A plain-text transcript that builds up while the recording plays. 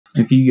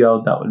If you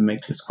yelled, that would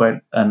make this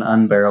quite an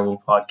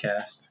unbearable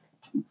podcast.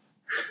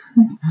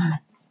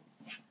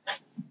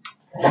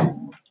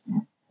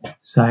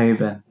 So how you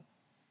been?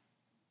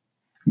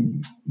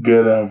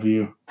 Good of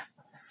you.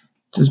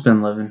 Just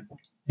been living,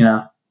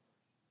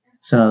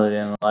 It's another day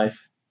in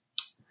life.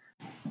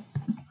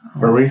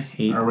 Are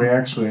we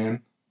actually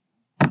in?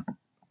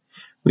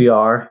 We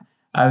are.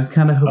 I was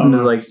kind of hoping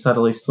to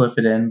subtly slip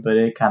it in, but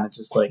it kind of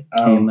just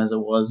came as it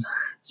was.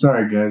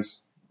 Sorry,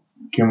 guys.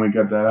 Can we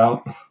cut that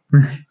out?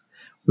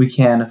 We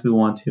can if we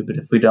want to, but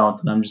if we don't,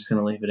 then I'm just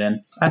gonna leave it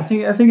in. I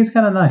think it's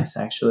kind of nice,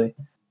 actually.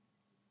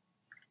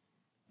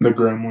 The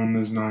gremlin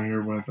is not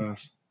here with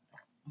us.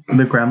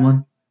 The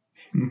gremlin?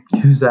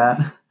 Who's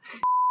that?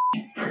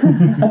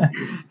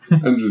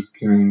 I'm just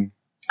kidding.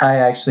 I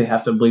actually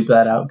have to bleep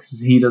that out because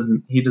he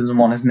doesn't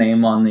want his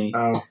name on the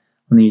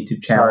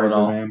YouTube channel at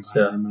all.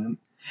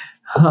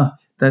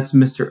 That's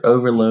Mr.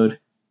 Overload.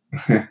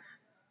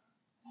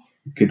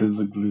 Get to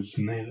the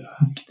glycinator.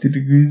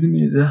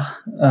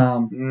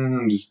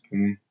 I'm just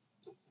kidding.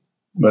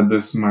 But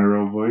this is my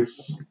real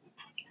voice.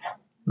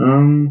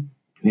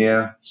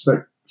 Yeah,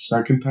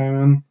 second time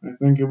in, I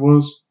think it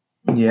was.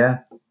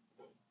 Yeah.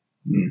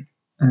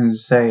 I was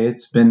to say,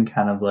 it's been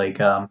kind of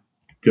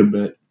good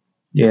bit.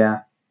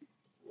 Yeah.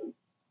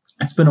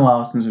 It's been a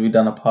while since we've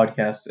done a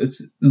podcast.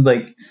 It's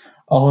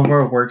all of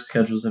our work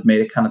schedules have made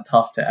it kind of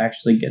tough to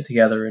actually get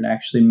together and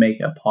actually make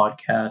a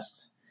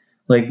podcast.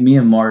 Me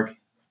and Mark,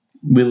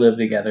 we live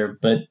together,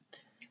 but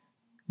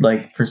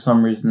for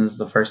some reason this is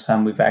the first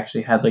time we've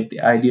actually had the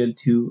idea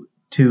to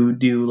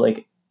do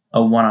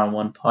a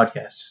one-on-one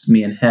podcast, just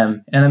me and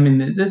him. And I mean,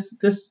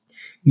 this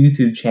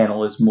YouTube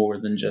channel is more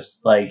than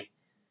just me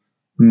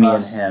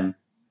and him.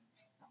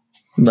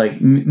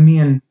 Me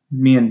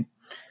and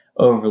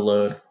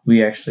Overload,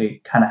 we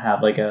actually kind of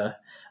have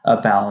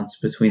a balance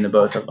between the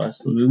both of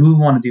us. We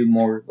want to do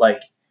more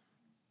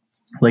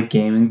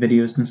gaming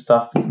videos and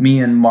stuff. Me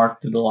and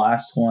Mark did the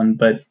last one,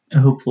 but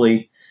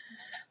hopefully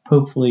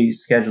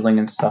scheduling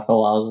and stuff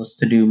allows us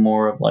to do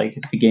more of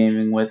the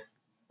gaming with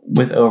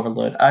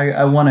Overload.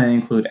 I want to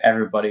include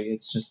everybody.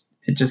 It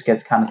just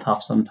gets kind of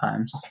tough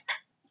sometimes.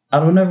 I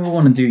don't ever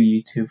want to do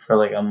YouTube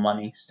for a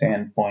money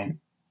standpoint.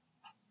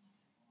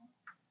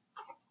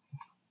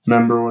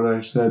 Remember what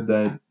I said,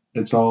 that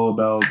it's all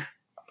about,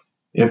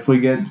 if we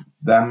get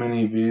that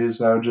many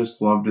views, I would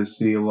just love to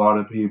see a lot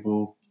of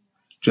people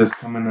just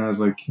come in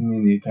as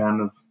community, kind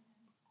of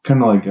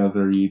like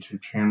other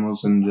YouTube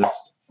channels, and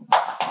just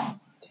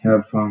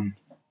have fun.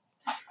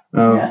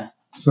 Yeah.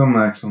 Some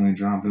accidentally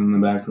dropped in the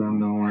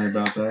background. Don't worry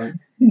about that.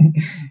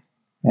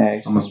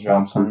 Yeah, I'm a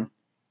sponsor.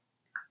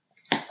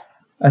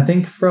 I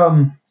think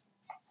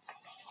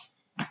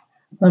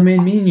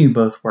me and you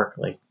both work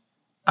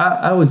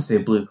I would say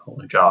blue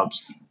collar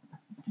jobs.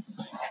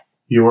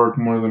 You work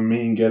more than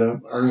me and get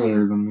up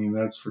earlier than me,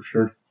 that's for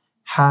sure.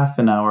 Half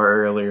an hour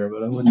earlier,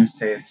 but I wouldn't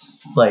say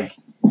it's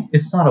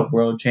it's not a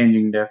world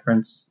changing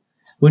difference.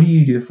 What do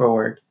you do for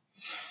work?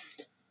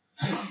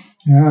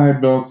 Yeah, I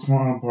build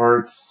small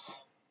parts.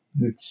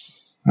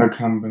 It's a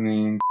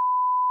company.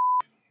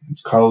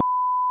 It's called.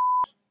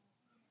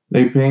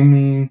 They pay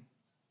me.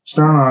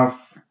 Start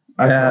off.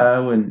 I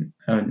wouldn't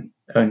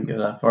go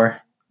that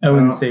far. I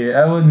wouldn't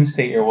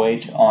say your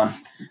wage on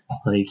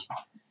I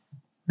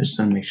just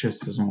want to make sure this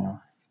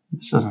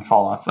doesn't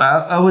fall off.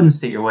 I wouldn't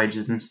state your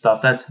wages and stuff.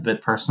 That's a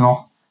bit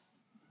personal.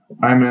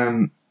 I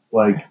mean,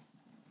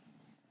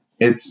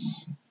 it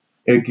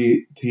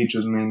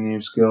teaches me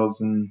new skills,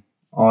 and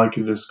all I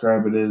could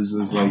describe it is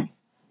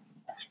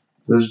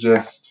there's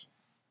just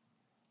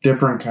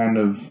different kind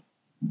of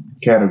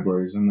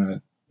categories in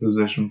that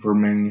position for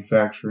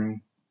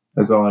manufacturing.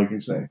 That's all I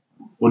can say.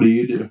 What do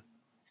you do?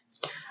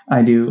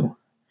 I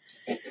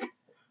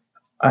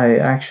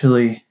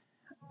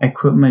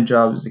quit my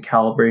job as a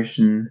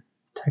calibration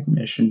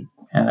technician,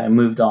 and I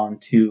moved on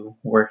to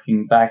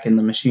working back in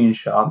the machine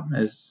shop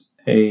as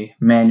a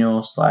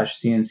manual /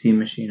 CNC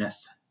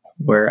machinist,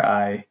 where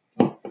I,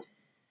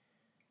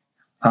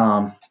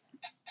 on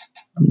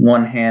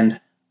one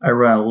hand, I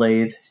run a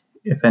lathe.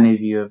 If any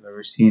of you have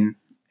ever seen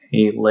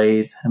a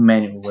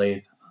manual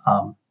lathe,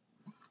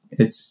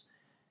 it's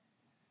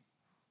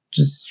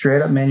just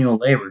straight up manual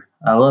labor.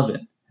 I love it.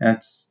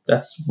 That's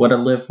what I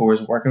live for,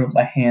 is working with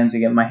my hands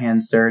and getting my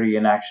hands dirty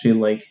and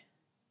actually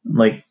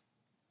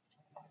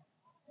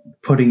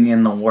putting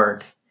in the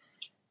work.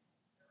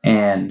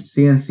 And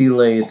CNC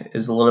lathe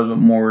is a little bit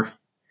more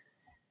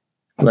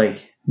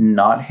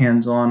not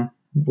hands-on,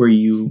 where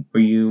you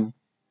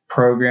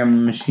program the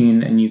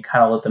machine and you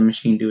kind of let the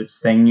machine do its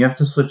thing. You have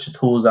to switch the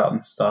tools out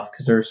and stuff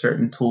because there are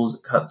certain tools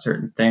that cut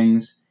certain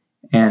things,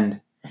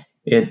 and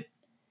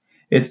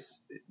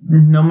it's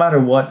no matter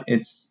what,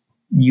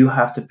 you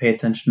have to pay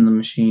attention to the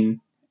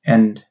machine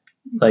and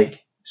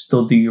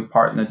still do your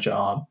part in the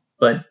job,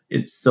 but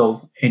it's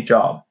still a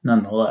job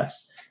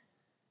nonetheless.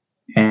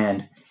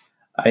 And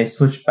I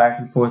switch back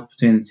and forth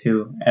between the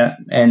two,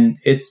 and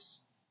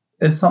it's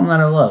something that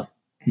I love,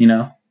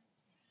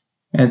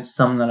 It's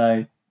something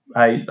that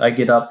I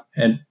get up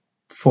at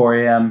 4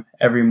 a.m.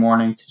 every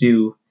morning to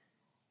do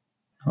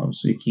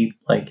helps me keep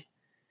like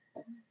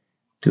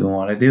doing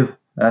what I do.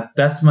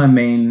 That's my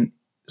main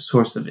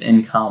source of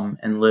income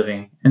and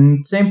living.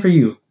 And same for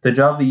you. The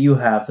job that you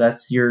have,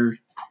 that's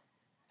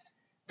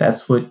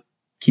what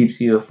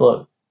keeps you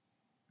afloat.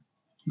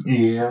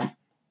 Yeah.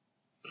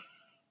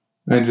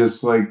 I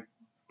just like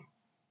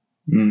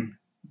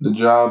the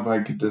job, I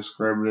could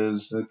describe it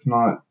as, it's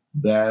not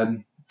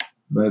bad,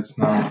 but it's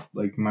not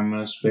like my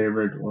most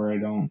favorite, or I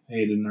don't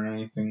hate it or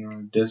anything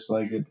or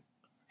dislike it.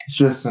 It's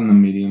just in the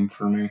medium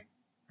for me.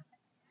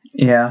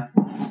 Yeah.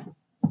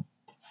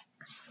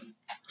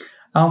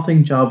 I don't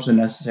think jobs are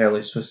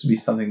necessarily supposed to be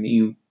something that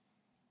you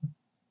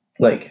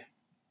like.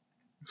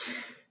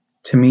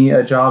 To me,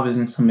 a job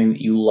isn't something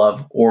that you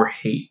love or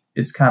hate.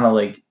 It's kind of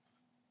like,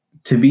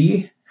 to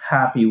be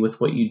happy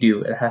with what you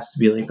do, it has to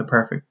be like the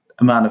perfect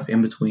amount of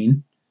in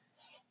between,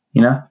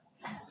 you know?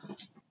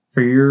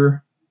 For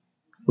your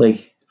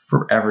like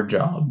forever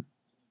job,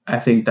 I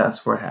think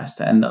that's where it has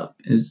to end up,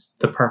 is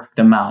the perfect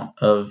amount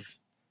of,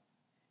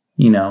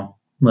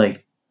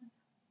 like,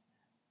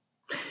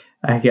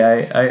 I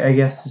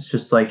guess it's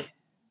just like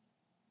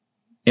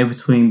in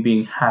between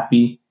being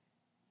happy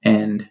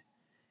and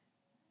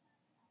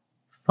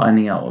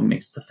finding out what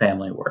makes the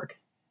family work.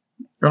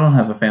 I don't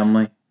have a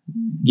family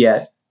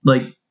yet.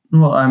 Like,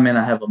 well, I mean,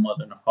 I have a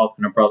mother and a father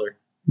and a brother.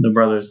 The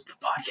brother's the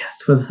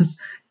podcast with us.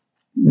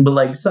 But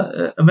like,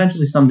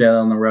 eventually someday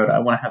down the road, I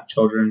want to have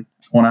children.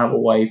 I want to have a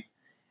wife.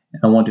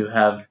 And I want to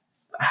have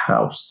a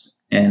house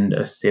and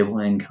a stable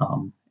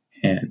income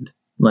and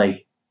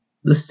like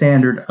the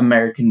standard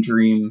American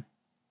dream,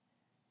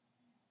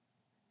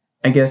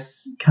 I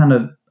guess, kind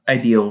of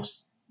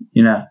ideals,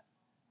 Yeah.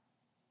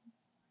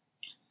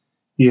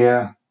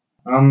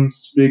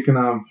 Speaking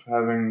of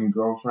having a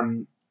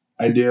girlfriend,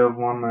 I do have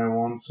one. I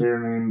won't say her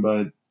name,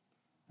 but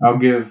I'll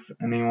give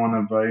anyone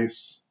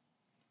advice.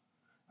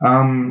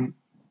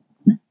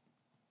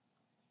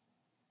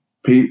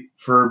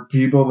 For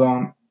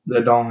people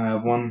that don't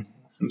have one,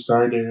 I'm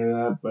sorry to hear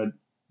that, but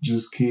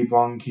just keep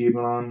on keeping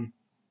on.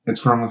 It's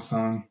from a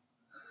song.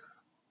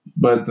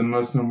 But the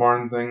most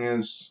important thing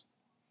is,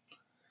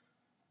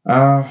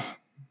 I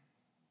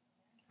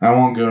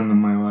won't go into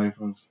my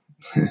life of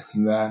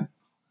that,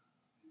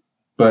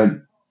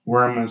 but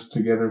we're almost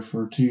together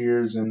for 2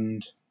 years,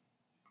 and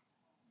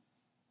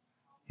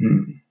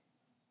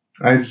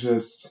I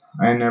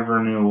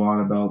never knew a lot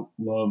about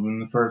love in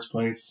the first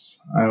place.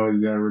 I always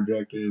got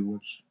rejected,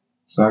 which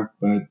sucked,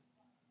 but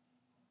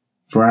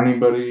for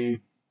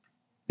anybody,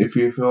 if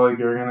you feel like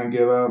you're gonna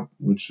give up,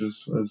 which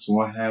is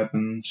what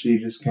happened, she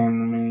just came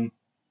to me,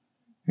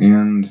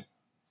 and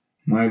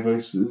my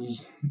advice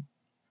is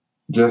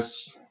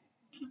just,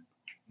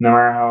 no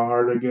matter how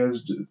hard it gets,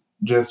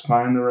 just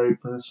find the right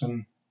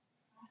person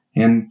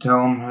and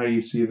tell them how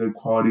you see the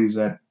qualities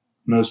that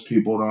most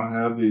people don't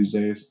have these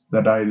days,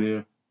 that I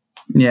do.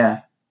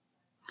 Yeah.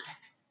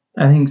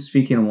 I think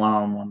speaking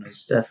one-on-one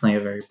is definitely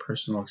a very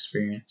personal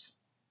experience.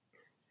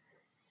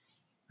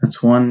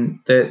 It's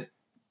one that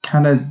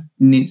kind of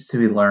needs to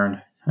be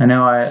learned. I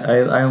know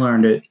I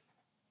learned it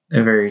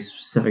a very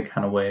specific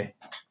kind of way.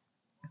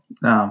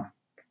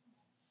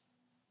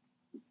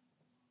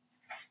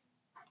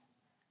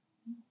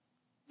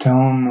 Tell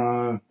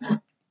them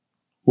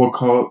what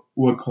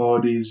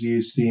qualities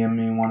you see in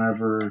me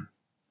whenever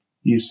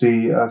you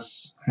see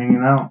us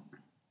hanging out.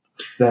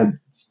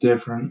 That's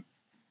different.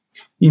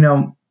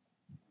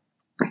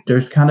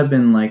 There's kind of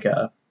been like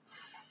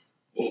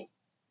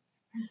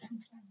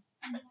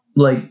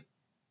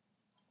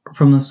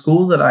from the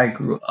school that I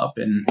grew up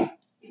in,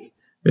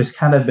 there's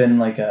kind of been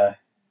like a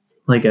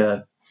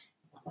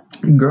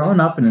growing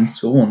up and in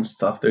school and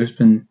stuff, there's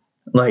been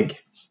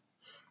like,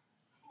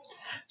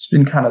 it's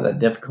been kind of that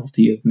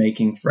difficulty of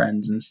making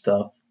friends and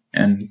stuff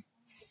and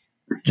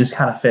just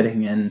kind of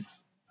fitting in.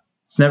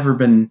 It's never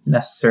been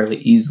necessarily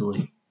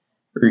easy,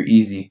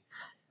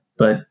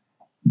 but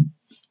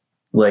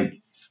like,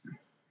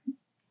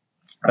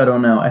 I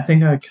don't know. I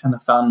think I kind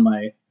of found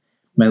my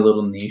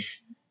little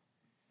niche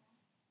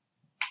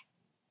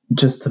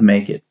just to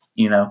make it,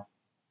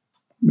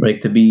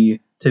 like to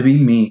be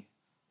me.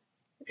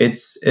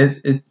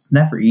 It's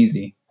never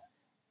easy.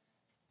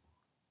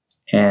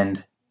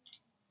 And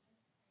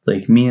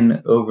like me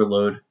and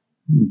Overload,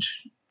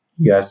 which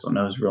you guys don't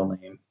know his real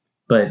name,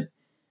 but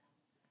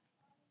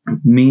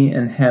me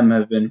and him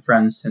have been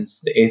friends since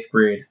the 8th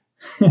grade.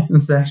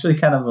 It's actually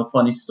kind of a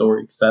funny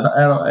story because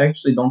I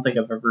actually don't think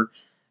I've ever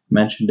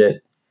mentioned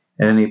it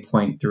at any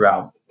point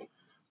throughout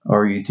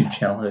our YouTube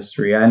channel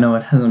history. I know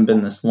it hasn't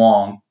been this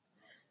long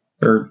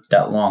or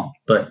that long,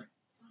 but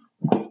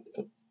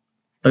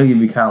I'll give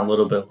you kind of a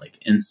little bit of like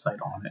insight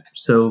on it.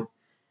 So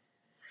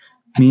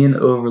me and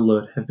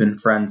Overload have been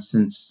friends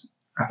since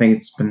I think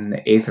it's been the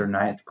 8th or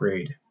 9th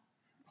grade.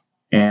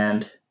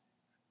 And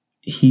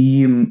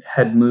he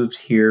had moved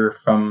here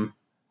from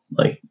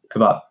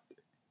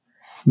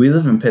we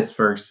live in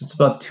Pittsburgh, so it's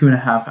about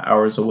 2.5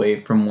 hours away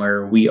from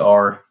where we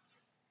are.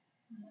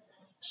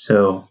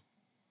 So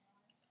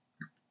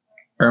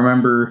I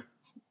remember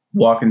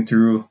walking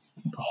through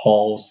the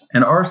halls,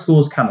 and our school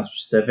is kind of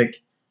specific.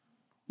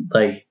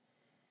 Like,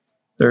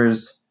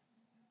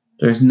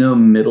 there's no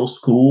middle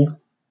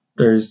school.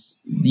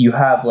 You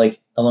have like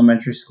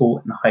elementary school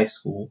and high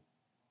school,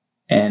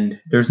 and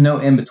there's no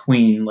in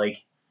between.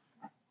 Like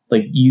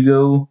you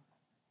go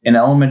in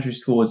elementary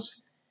school,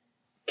 it's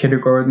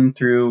kindergarten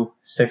through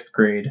 6th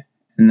grade,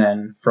 and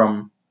then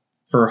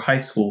for high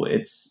school,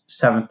 it's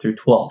 7th through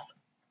 12th.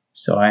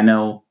 So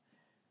I'm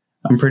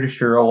pretty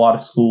sure a lot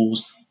of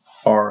schools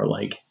are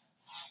like,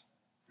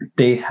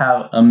 they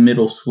have a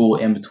middle school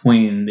in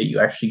between that you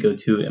actually go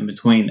to in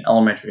between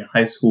elementary and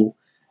high school.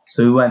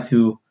 So we went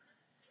to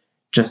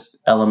just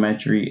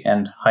elementary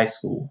and high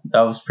school.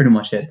 That was pretty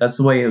much it. That's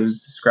the way it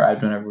was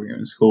described whenever we were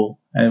in school.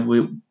 And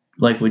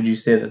would you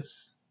say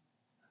that's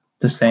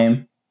the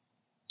same?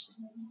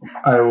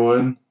 I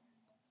would.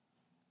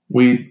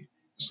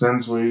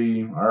 Since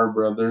we are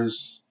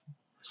brothers,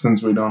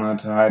 since we don't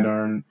have to hide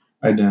our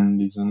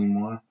identities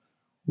anymore,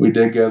 we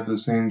did go to the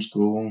same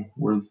school.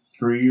 We're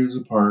 3 years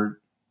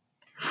apart.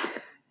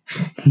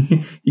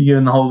 You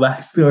giving the whole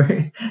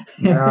backstory?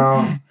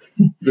 Now,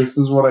 this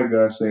is what I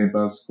gotta say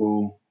about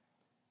school.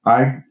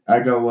 I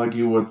got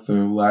lucky with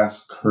the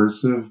last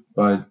cursive,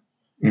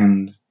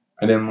 and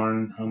I didn't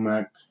learn home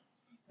ec,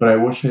 but I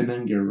wish I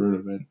didn't get rid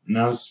of it.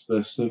 No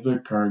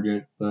specific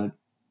target, but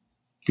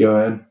go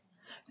ahead.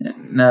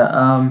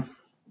 No,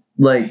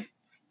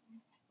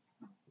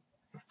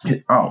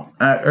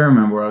 I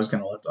remember where I was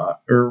going to left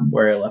off, or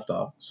where I left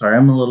off. Sorry,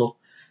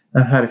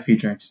 I've had a few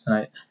drinks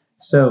tonight.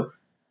 So,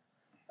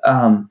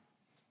 8th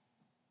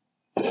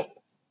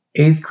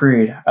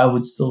grade, I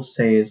would still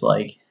say is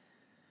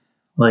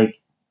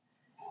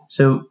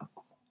so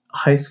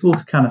high school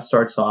kind of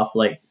starts off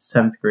like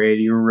 7th grade.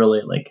 You're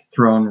really like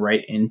thrown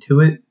right into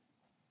it.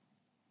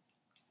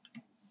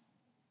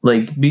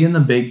 Like being the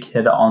big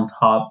kid on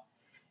top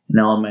in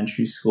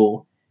elementary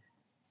school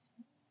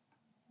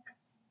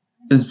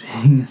is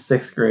being a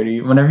 6th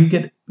grader. Whenever you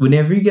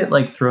get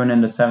like thrown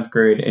into 7th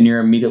grade and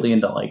you're immediately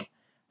into like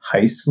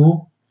high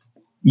school,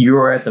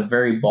 you're at the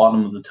very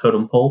bottom of the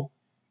totem pole.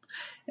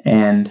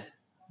 And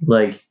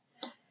like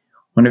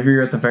whenever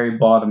you're at the very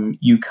bottom,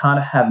 you kind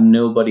of have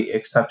nobody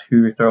except who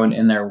you're thrown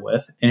in there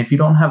with. And if you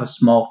don't have a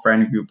small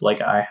friend group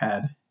like I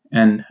had,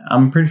 and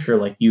I'm pretty sure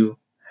like you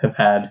have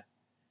had,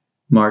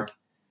 Mark.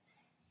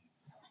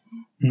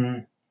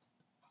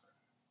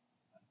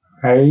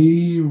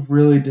 I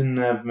really didn't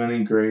have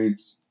many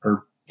grades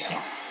or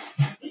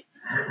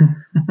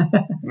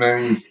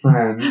many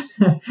friends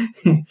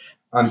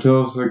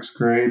until 6th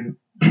grade.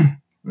 I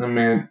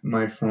mean,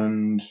 my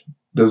friend,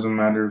 doesn't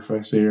matter if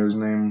I say his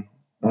name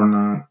or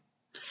not.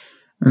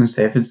 I'm going to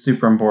say if it's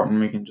super important,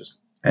 we can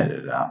just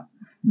edit it out.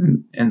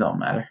 It don't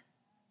matter.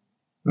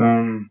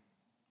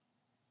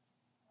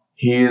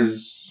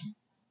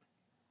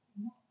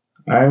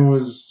 I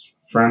was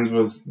friends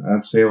with,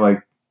 I'd say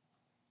like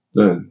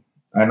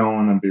I don't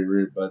want to be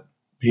rude, but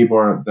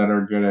people that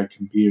are good at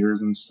computers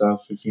and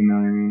stuff, if you know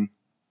what I mean.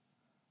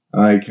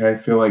 Like, I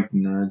feel like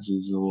nerds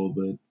is a little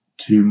bit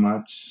too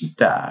much. It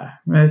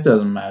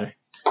doesn't matter.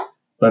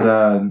 But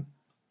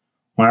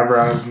whenever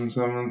I was in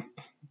 7th,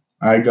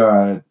 I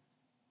got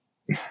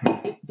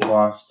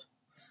lost.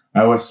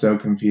 I was so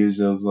confused.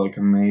 It was like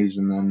a maze,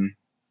 and then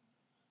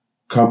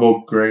a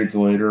couple grades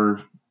later,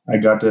 I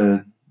got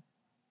to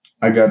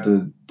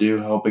do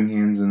helping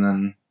hands, and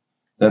then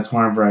that's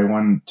whenever I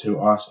went to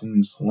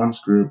Austin's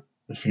lunch group,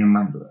 if you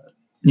remember that.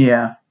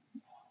 Yeah.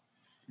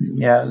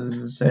 Yeah, I was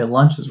going to say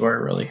lunch is where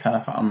I really kind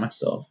of found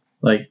myself.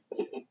 Like,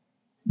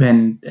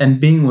 and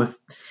being with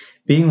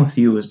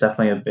you was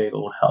definitely a big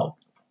old help.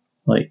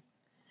 Like,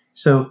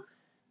 so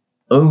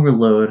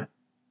Overload,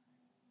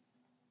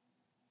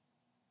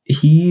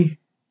 he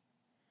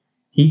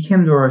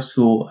came to our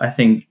school, I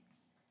think,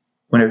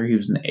 whenever he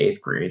was in the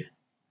 8th grade,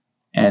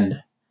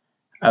 and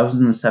I was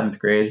in the 7th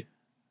grade.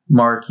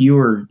 Mark, you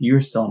were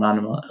still in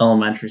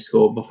elementary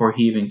school before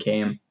he even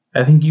came.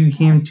 I think you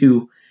came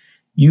to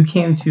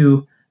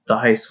the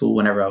high school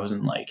whenever I was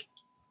in I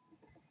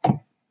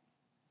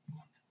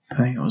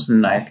think it was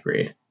in 9th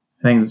grade.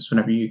 I think that's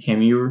whenever you came.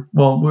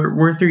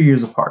 We're 3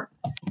 years apart.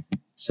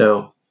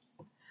 So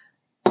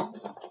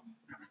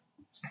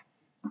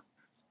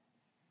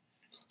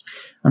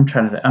I'm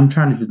trying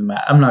to do the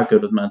math. I'm not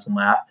good with mental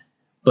math,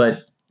 but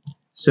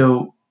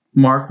so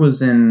Mark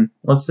was in,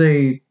 let's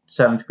say,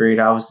 7th grade.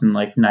 I was in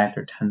like 9th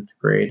or 10th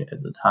grade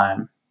at the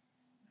time.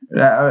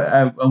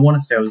 I want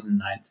to say I was in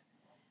 9th.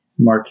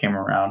 Mark came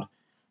around,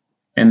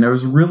 and there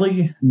was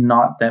really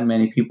not that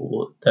many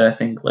people that I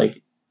think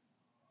like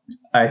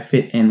I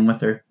fit in with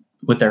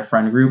their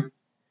friend group.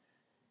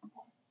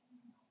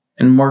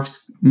 And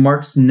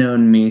Mark's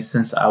known me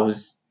since I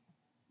was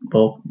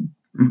well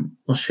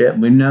shit.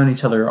 We've known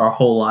each other our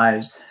whole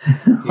lives.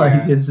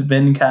 Like it's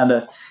been kind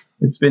of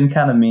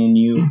me and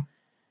you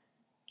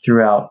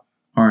throughout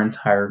our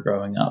entire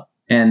growing up.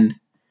 And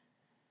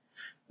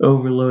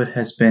Overload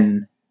has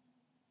been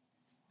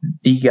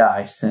the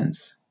guy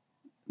since.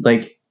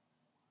 Like,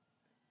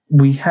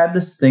 we had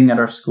this thing at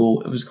our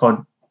school. It was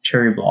called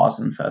Cherry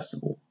Blossom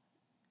Festival.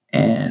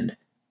 And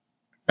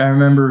I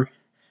remember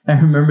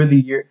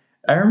the year.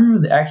 I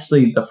remember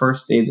actually the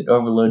first day that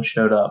Overload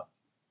showed up,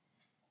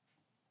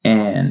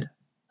 and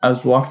I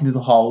was walking through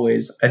the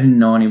hallways. I didn't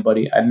know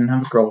anybody. I didn't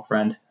have a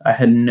girlfriend. I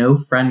had no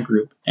friend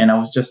group, and I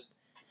was just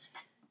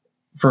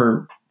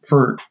for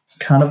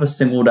kind of a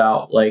singled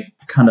out, like,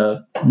 kind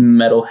of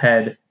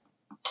metalhead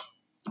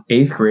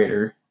 8th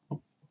grader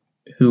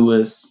who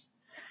was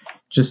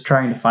just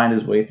trying to find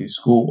his way through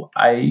school.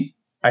 I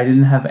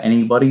didn't have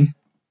anybody,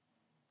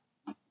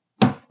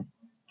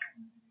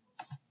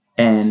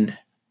 and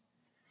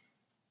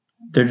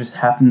there just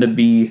happened to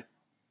be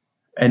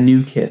a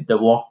new kid that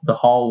walked the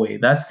hallway.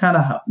 That's kind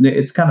of how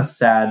it's kind of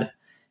sad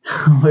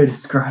how I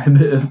describe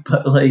it,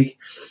 but like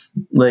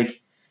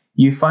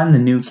you find the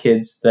new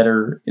kids that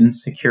are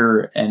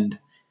insecure and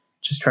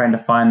just trying to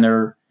find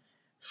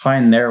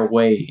their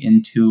way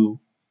into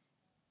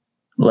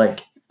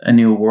like a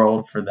new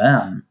world for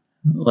them.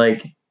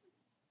 Like,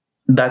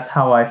 that's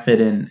how I fit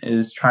in,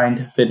 is trying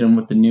to fit in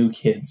with the new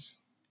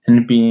kids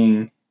and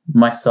being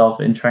myself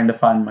and trying to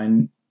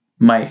find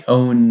my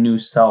own new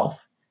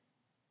self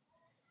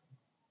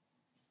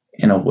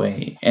in a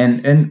way.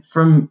 And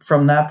from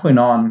that point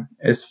on,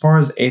 as far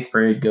as 8th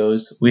grade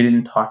goes, we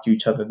didn't talk to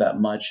each other that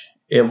much.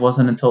 It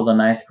wasn't until the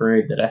 9th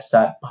grade that I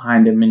sat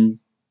behind him in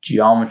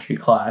geometry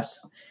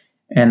class,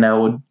 and I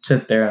would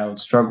sit there and I would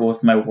struggle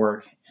with my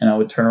work, and I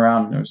would turn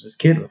around and there was this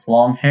kid with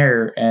long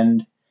hair,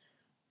 and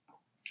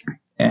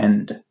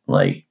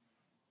like,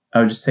 I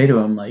would just say to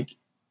him, like,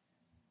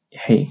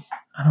 hey,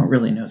 I don't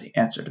really know the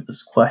answer to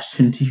this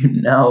question. Do you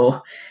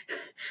know?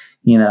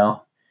 You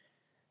know,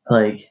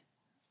 like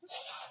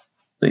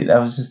that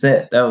was just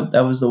it.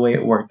 That was the way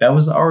it worked. That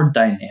was our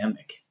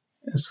dynamic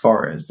as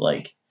far as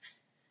like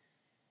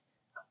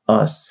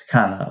us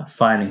kind of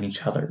finding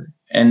each other.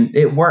 And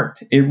it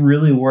worked. It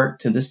really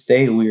worked. To this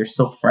day, we are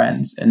still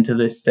friends. And to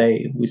this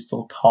day, we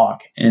still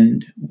talk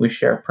and we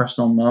share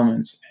personal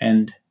moments.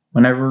 And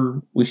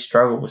whenever we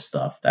struggle with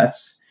stuff,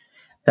 that's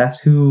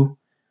who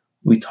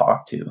we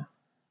talk to.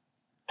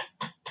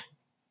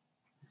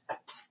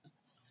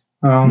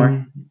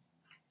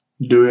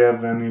 Do we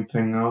have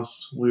anything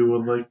else we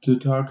would like to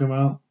talk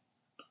about?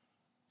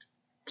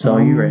 It's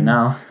all you right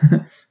now.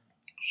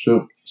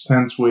 So,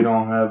 since we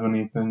don't have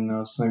anything, I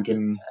was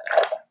thinking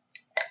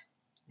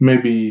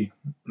maybe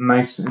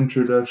nice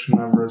introduction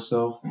of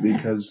ourselves,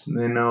 because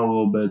they know a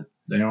little bit.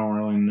 They don't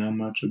really know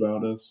much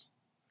about us.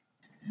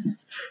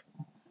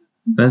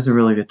 That's a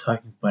really good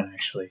talking point,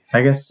 actually.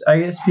 I guess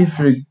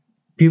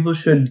people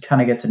should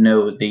kind of get to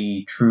know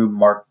the true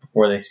Mark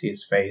before they see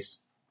his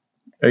face.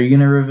 Are you going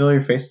to reveal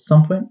your face at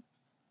some point?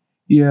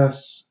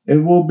 Yes, it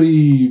will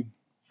be.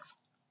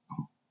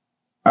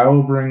 I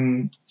will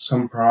bring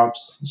some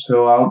props,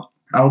 so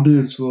I'll do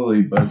it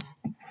slowly, but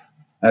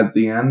at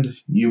the end,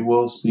 you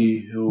will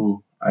see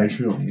who I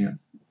truly am.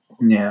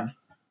 Yeah.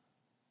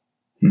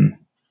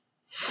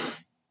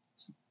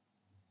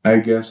 I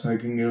guess I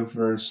can go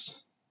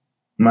first.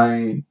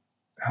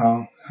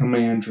 How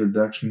many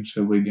introductions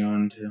should we go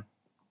into?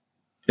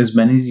 As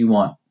many as you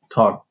want.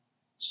 Talk.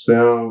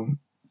 So,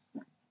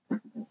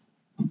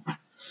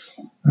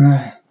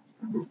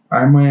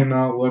 I might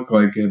not look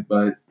like it,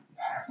 but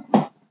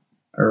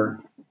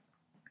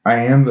I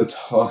am the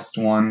tallest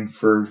one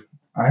for,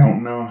 I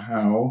don't know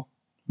how,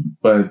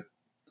 but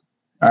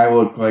I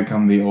look like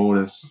I'm the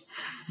oldest.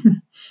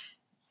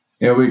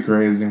 It'll be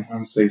crazy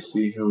once they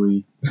see who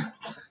we...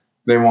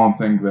 They won't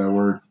think that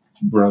we're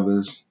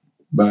brothers.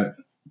 But,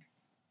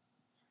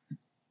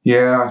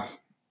 yeah,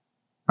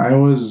 I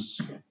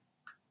was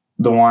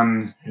the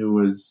one who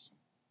was...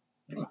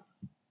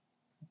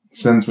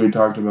 Since we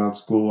talked about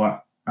school,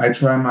 I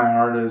try my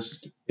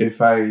hardest.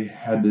 If I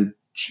had to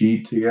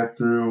cheat to get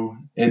through,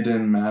 it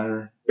didn't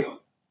matter.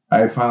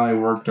 I finally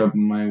worked up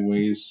my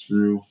ways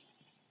through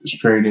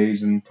straight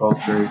A's in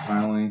 12th grade,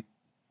 finally.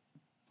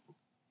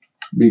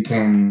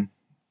 Became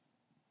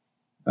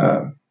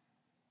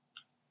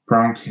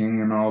prom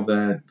king and all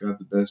that. Got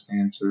the best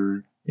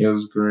answer. It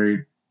was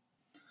great.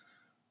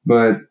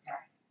 But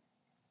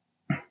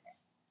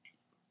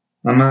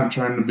I'm not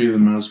trying to be the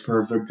most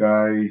perfect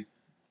guy.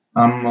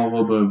 I'm a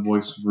little bit of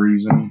voice of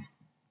reason.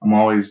 I'm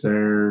always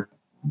there.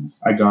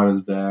 I got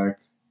his back.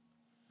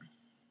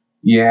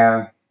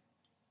 Yeah.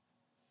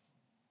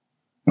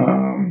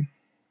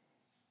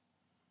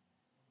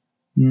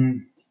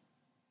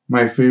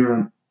 My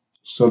favorite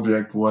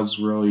subject was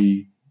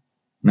really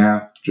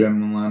math,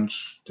 gym, and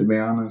lunch, to be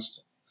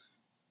honest.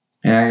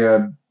 And I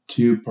had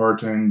 2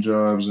 part-time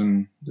jobs,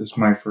 and this is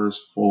my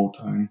first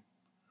full-time.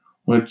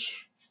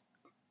 Which,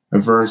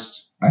 at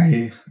first,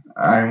 I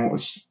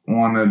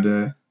wanted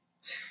to...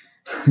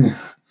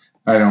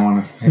 I don't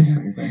want to say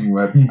anything,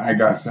 but I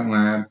got so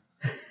mad.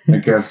 I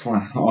kept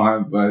swearing a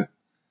lot, but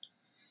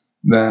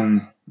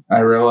then I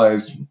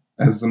realized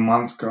as the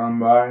months gone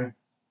by,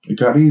 it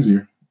got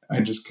easier.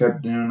 I just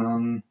kept doing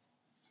them,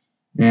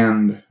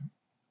 and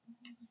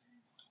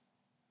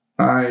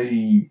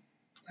I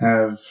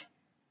have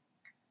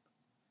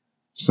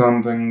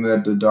something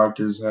that the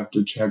doctors have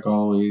to check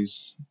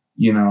always,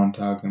 I'm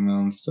talking about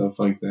and stuff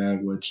like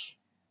that, which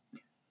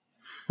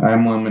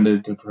I'm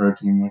limited to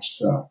protein, which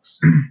sucks.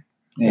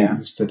 Yeah. It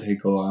used to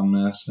take a lot of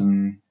mess,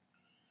 and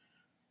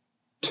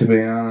to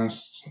be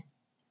honest,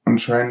 I'm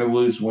trying to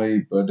lose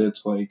weight, but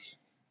it's like,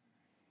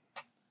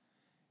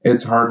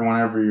 it's hard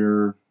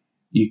whenever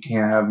you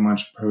can't have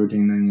much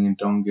protein and you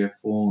don't get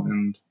full.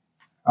 And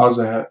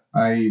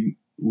I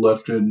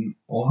lifted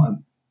a lot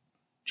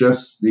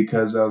just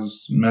because I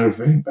was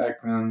motivated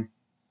back then.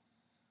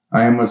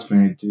 I almost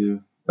made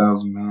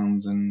 2,000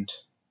 pounds, and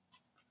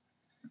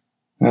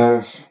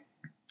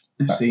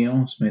so you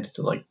almost made it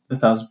to like the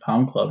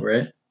 1,000-pound club,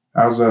 right?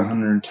 I was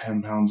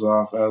 110 pounds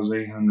off. I was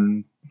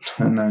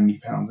 890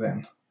 pounds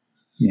in.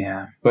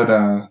 Yeah. But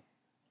I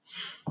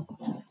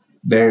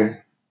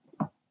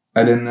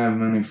didn't have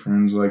many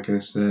friends, like I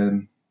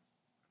said.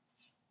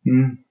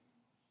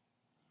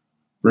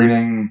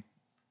 Reading,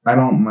 I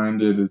don't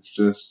mind it. It's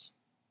just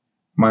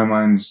my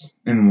mind's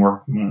in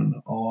work mode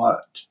a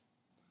lot.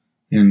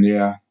 And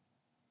yeah,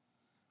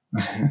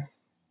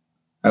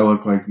 I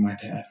look like my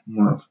dad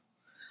more of.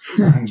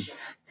 I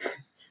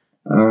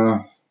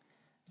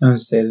would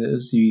say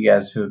those of you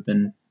guys who have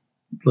been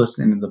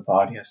listening to the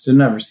podcast you'll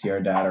never see our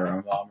dad or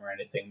our mom or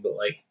anything, but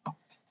like,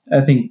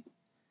 I think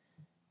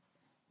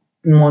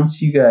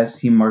once you guys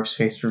see Mark's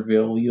face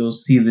reveal, you'll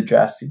see the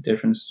drastic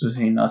difference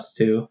between us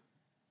two.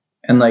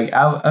 And like,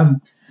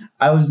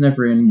 I was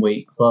never in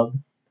weight club,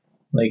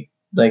 like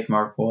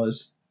Mark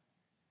was,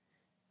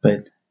 but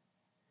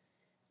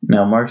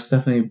no, Mark's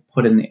definitely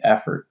put in the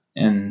effort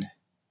and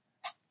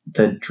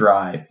the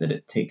drive that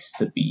it takes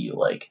to be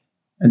like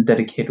a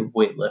dedicated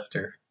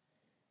weightlifter,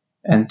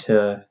 and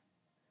to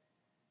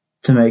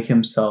make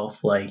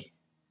himself like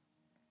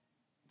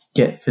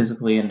get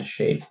physically into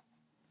shape.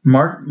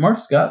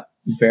 Mark's got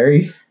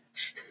very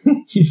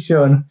he's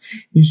showing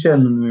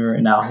me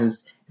right now.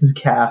 His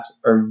calves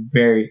are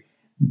very,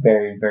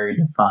 very, very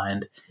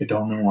defined. I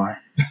don't know why.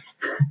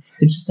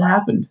 It just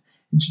happened.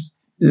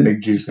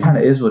 Big just kind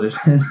of is what it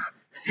is.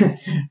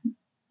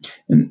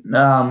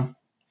 And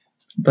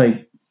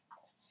like,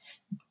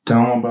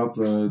 tell them about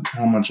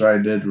how much I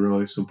did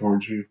really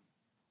support you.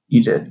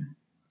 You did.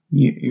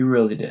 You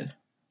really did.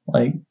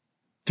 Like,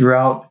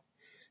 throughout,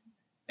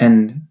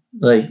 and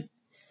like,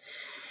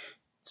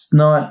 it's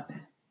not,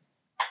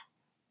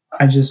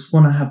 I just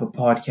want to have a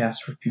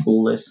podcast where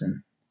people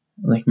listen.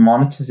 Like,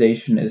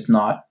 monetization is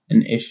not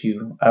an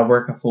issue. I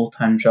work a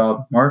full-time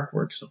job. Mark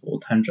works a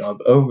full-time job.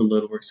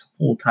 Overload works a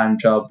full-time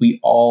job. We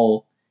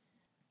all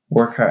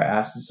work our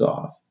asses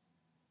off.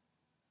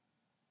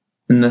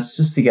 And that's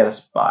just to get us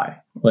by.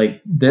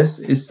 Like, this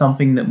is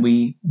something that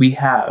we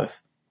have.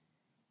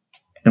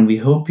 And we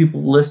hope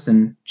people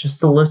listen just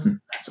to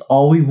listen. That's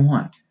all we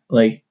want.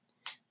 Like,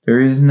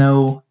 there's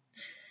no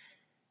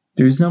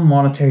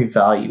monetary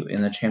value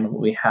in the channel that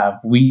we have.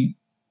 We're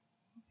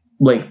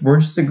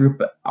just a group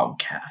of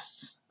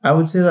outcasts. I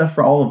would say that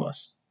for all of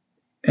us.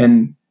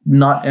 And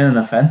not in an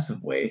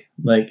offensive way.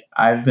 Like,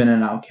 I've been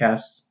an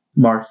outcast.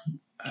 Mark,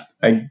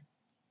 I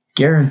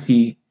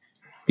guarantee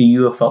that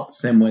you have felt the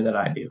same way that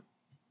I do.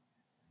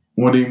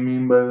 What do you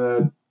mean by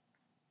that?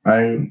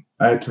 I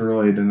had to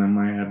relate it in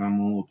my head. I'm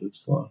a little bit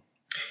slow.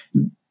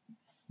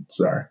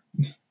 Sorry.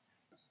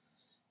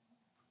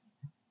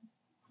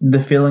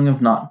 The feeling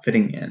of not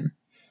fitting in.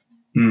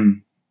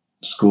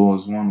 School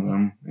is one of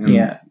them.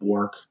 And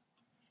work.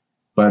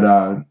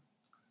 But,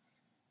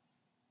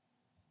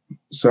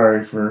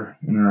 sorry for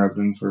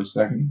interrupting for a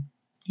second.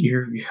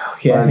 You're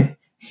okay.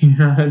 You're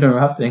not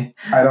interrupting.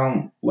 I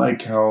don't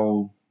like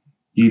how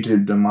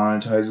YouTube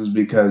demonetizes,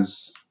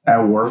 because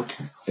at work,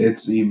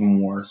 it's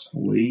even worse.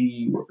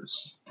 Way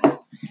worse.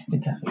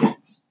 It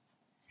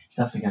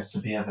definitely gets to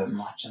be a bit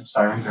much. I'm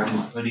sorry, I'm grabbing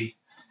my hoodie.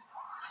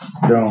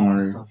 Don't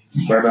worry.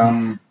 But,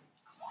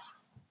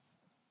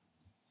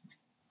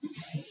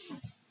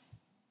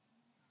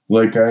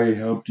 like, I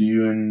helped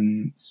you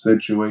in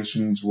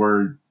situations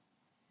where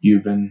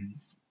you've been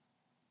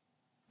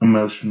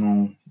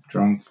emotional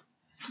drunk.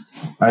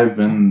 I've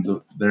been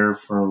there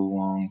for a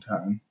long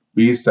time.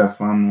 We used to have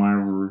fun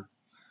whenever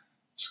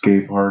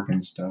skate park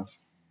and stuff.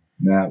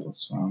 That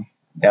was fun.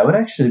 That would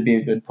actually be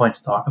a good point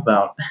to talk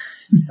about.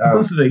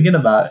 I'm thinking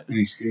about it.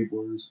 Any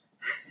skateboarders?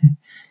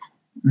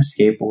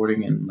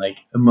 Skateboarding and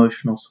like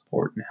emotional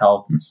support and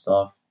help and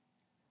stuff.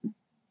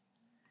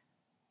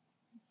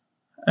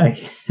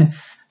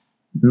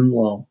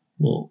 Little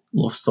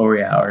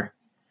story hour.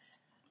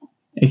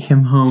 I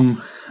came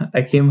home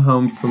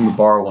from the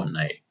bar one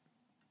night,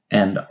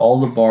 and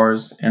all the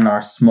bars in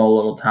our small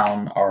little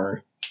town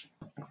are,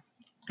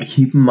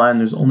 keep in mind,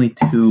 there's only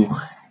two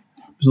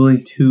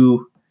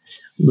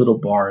little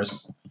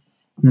bars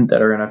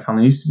that are in our town.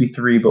 There used to be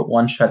 3, but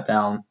one shut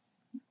down.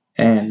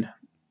 And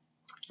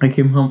I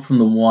came home from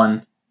the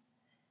one,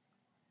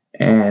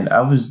 and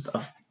I was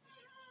a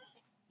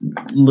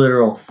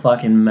literal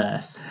fucking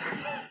mess.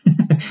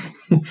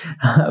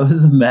 I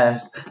was a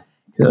mess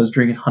because I was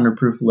drinking 100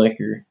 proof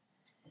liquor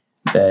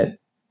that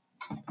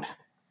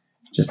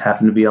just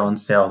happened to be on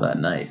sale that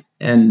night.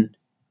 And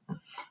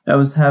I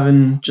was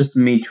having just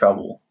me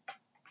trouble.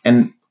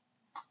 And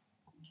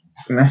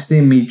when I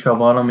say me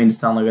trouble, I don't mean to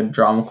sound like a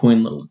drama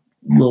queen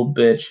little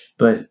bitch,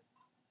 but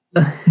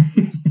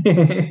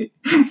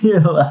You're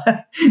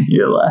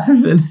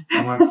laughing.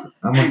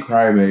 I'm a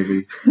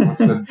crybaby.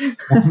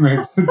 What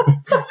makes it?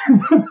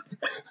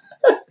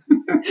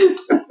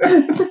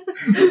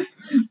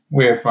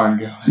 We have fun,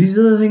 guys. These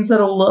are the things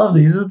that I love.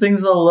 These are the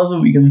things I love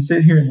that we can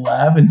sit here and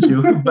laugh and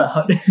joke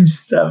about and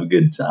just have a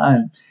good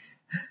time.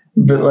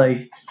 But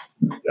like,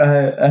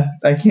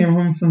 I came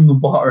home from the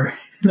bar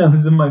and I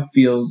was in my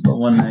feels the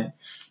one night,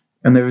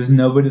 and there was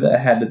nobody that I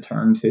had to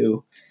turn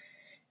to,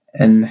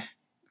 and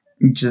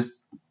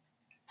just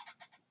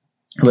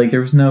like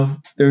there's no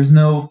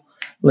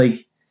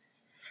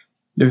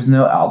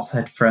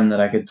outside friend that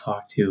I could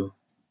talk to,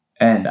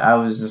 and I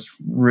was just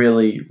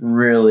really,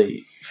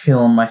 really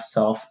feeling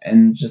myself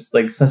and just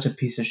like such a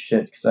piece of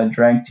shit because I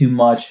drank too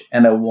much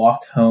and I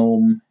walked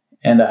home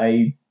and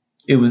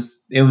it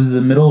was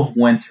the middle of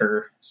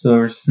winter, so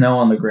there was snow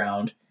on the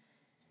ground.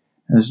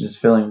 I was just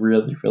feeling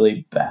really,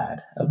 really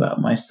bad about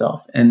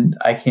myself, and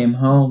I came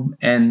home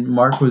and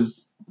Mark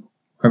was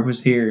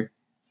here.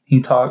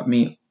 He talked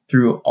me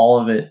through all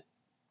of it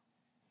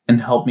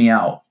and helped me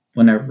out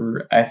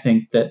whenever I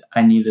think that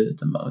I needed it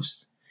the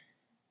most.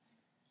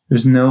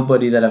 There's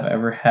nobody that I've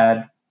ever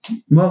had.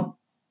 Well,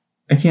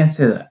 I can't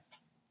say that.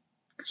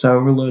 because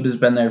Overload has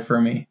been there for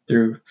me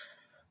through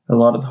a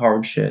lot of the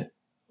hard shit.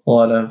 A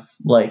lot of,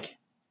 like,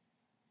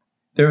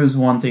 there was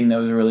one thing that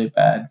was really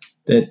bad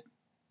that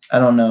I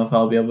don't know if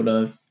I'll be able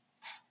to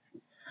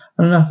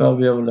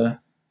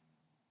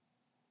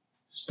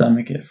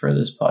stomach it for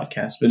this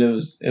podcast, but it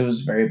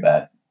was very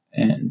bad.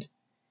 And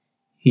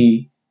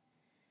he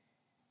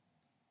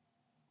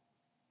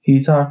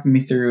talked me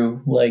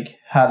through, like,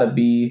 how to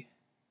be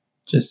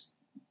just,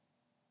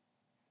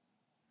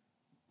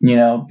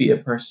 be a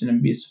person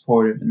and be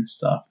supportive and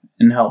stuff,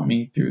 and help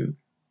me through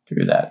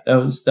that. That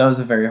was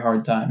a very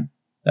hard time.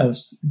 That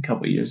was a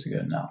couple of years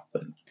ago now,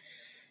 but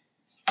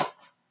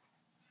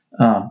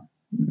yeah,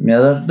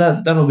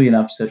 that'll be an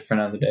episode for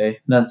another day.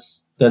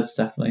 That's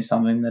definitely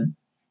something that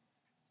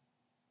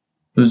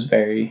was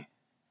very,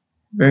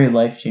 very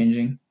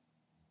life-changing.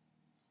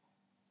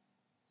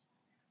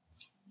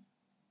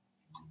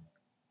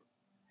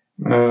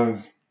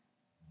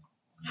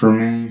 For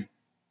me,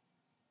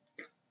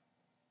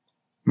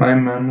 my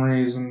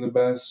memory isn't the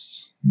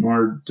best,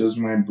 nor does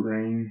my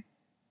brain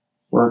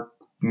work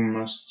the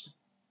most,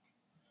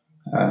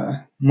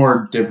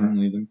 more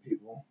differently than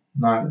people.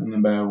 Not in a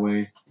bad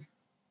way,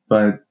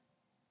 but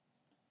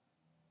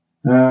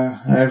I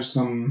have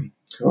some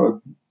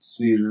called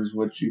seizures,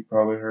 which you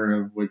probably heard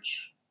of,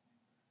 which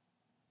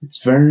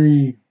it's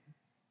very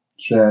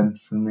sad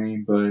for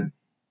me, but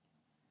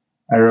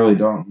I really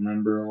don't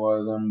remember a lot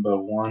of them,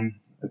 but one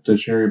at the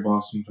Cherry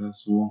Blossom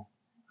Festival.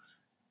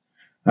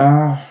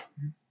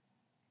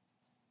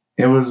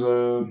 It was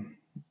a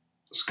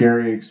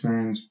scary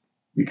experience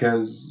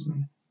because,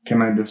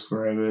 can I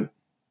describe it?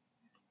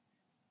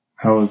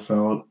 How it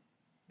felt,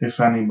 if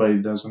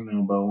anybody doesn't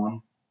know about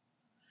one.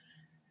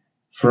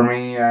 For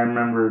me, I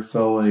remember it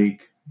felt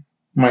like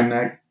my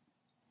neck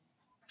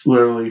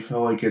literally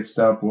felt like it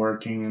stopped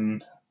working,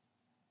 and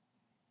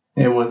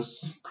it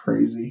was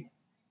crazy.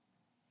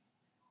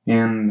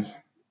 And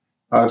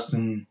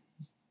Austin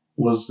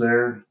was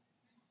there,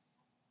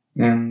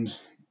 and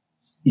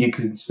you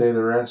could say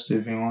the rest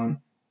if you want.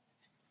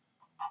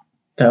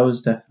 That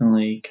was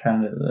definitely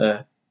kind of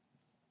that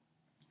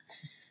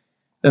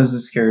was the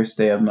scariest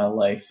day of my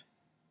life.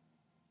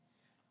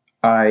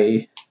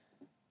 I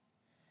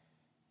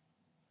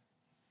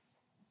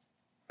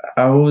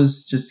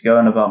was just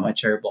going about my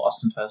Cherry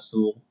Blossom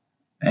Festival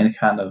and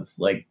kind of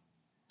like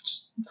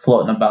just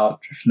floating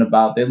about, drifting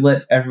about. They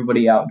let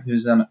everybody out who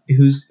is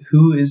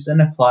in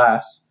a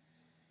class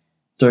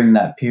during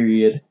that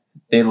period.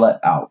 They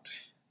let out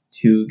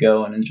to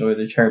go and enjoy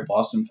the Cherry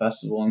Blossom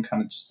Festival and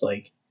kind of just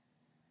like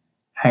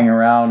hang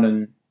around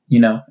and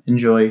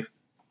enjoy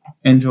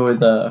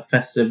the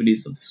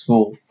festivities of the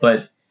school.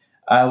 But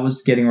I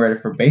was getting ready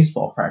for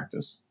baseball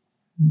practice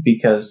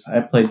because I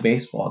played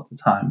baseball at the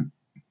time.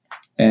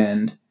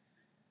 And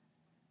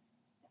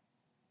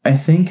I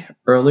think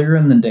earlier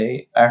in the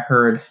day, I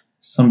heard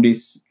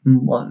somebody's,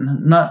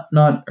 not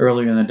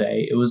earlier in the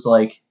day, it was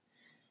like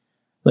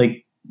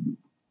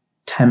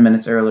 10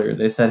 minutes earlier,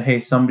 they said, hey,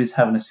 somebody's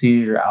having a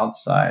seizure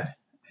outside.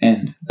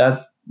 And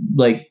that,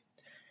 like,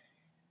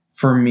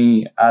 for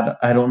me,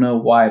 I don't know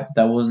why, but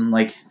that wasn't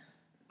like,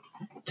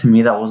 to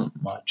me, that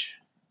wasn't much.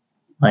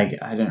 Like,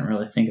 I didn't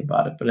really think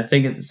about it. But I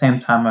think at the same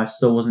time, I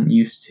still wasn't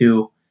used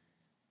to,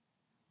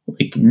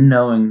 like,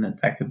 knowing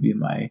that could be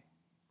my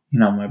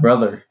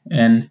brother.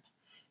 And,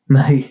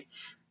 like,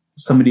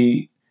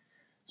 somebody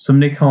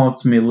come up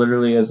to me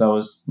literally as I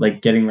was,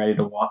 like, getting ready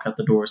to walk out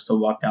the door, still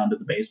walk down to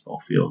the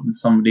baseball field. And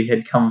somebody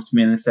had come up to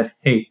me and they said,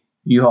 hey,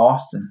 you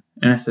Austin?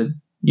 And I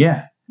said,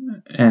 yeah.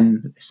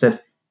 And they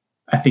said,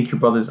 I think your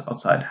brother's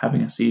outside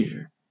having a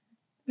seizure.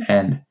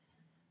 And,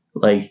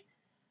 like,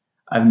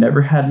 I've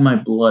never had my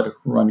blood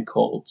run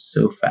cold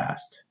so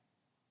fast.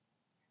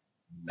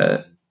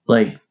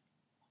 Like,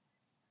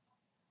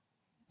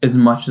 as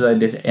much as I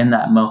did in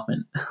that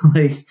moment.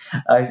 Like,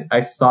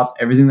 I stopped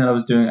everything that I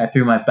was doing. I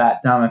threw my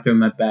bat down. I threw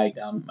my bag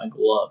down, my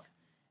glove,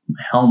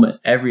 my helmet,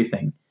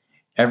 everything.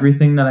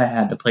 Everything that I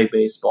had to play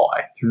baseball,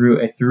 I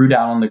threw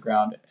down on the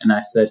ground, and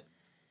I said,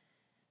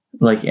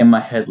 like, in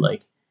my head,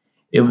 like,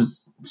 it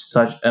was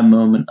such a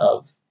moment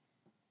of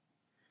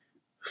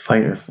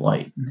fight or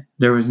flight.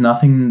 There was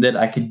nothing that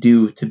I could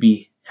do to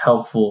be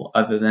helpful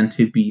other than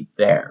to be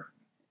there.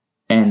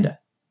 And,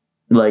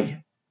 like,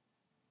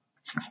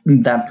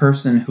 that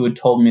person who had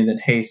told me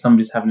that, hey,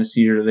 somebody's having a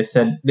seizure, they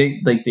said,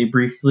 they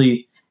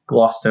briefly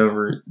glossed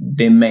over,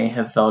 they may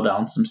have fell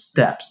down some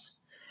steps.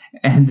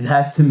 And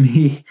that to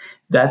me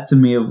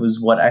it was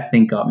what I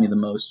think got me the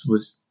most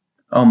was,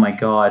 oh my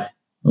God,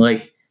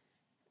 like,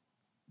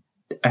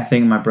 I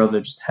think my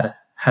brother just had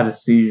a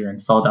seizure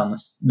and fell down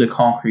the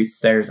concrete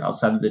stairs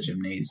outside of the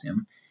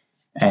gymnasium.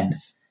 And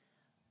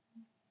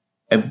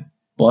I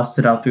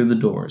busted out through the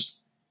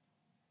doors.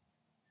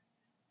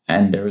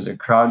 And there was a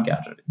crowd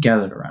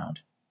gathered around.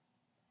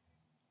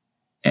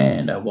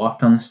 And I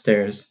walked down the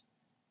stairs.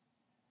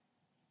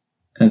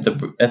 And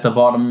at the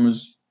bottom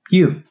was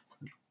you.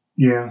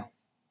 Yeah.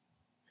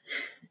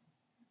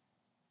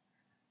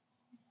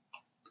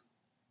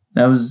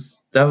 That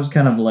was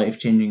kind of a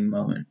life-changing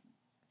moment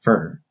for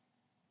her.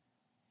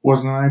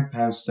 Wasn't I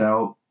passed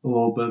out a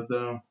little bit,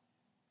 though?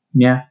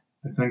 Yeah.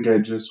 I think I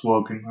just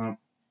woken up.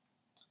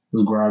 It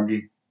was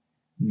groggy.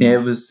 Yeah,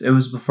 it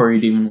was before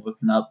you'd even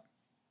woken up.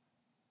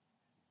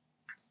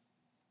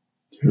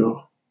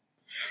 Too.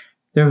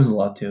 There was a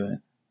lot to it.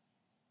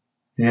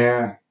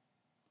 Yeah.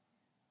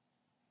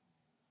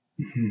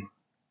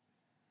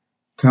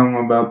 Tell them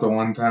about the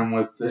one time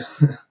with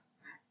the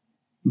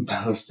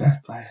bow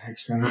staff by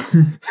accident.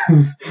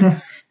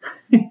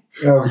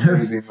 That was a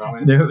crazy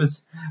moment.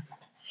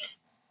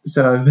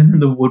 So I've been in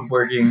the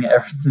woodworking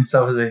ever since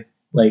I was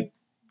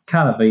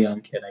kind of a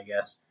young kid, I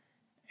guess.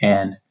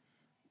 And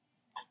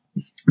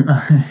I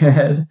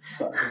had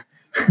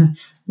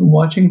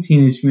watching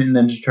Teenage Mutant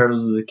Ninja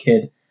Turtles as a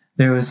kid.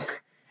 There was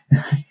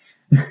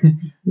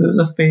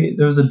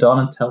a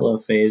Donatello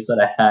phase that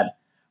I had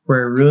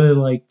where I really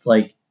liked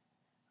like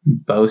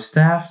bow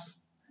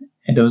staffs,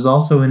 and I was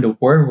also into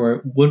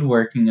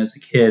woodworking as a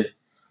kid.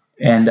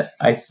 And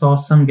I saw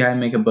some guy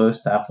make a bow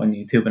staff on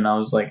YouTube, and I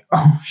was like,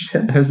 "Oh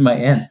shit, there's my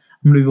end.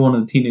 I'm gonna be one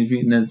of the Teenage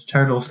Mutant Ninja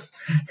Turtles."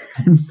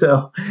 And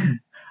so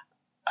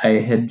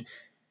I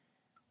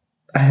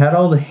had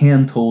all the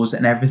hand tools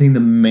and everything to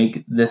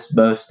make this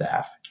bow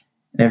staff,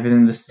 and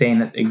everything to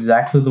stain it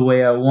exactly the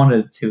way I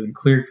wanted it to, and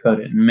clear coat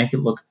it and make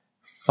it look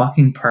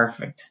fucking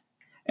perfect.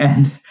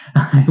 And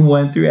I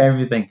went through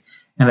everything,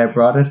 and I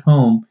brought it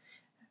home,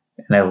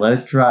 and I let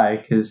it dry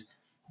because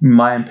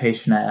my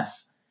impatient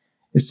ass.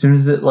 As soon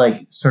as it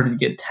started to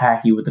get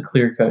tacky with the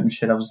clear coat and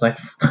shit, I was like,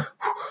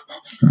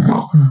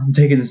 I'm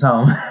taking this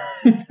home.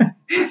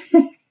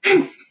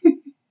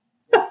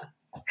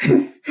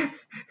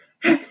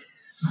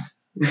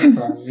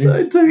 So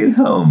I took it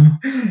home,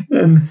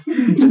 and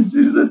as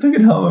soon as I took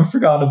it home, I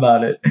forgot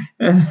about it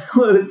and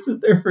let it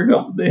sit there for a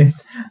couple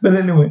days. But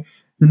anyway,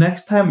 the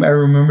next time I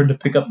remembered to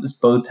pick up this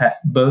bow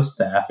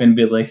staff and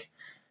be like,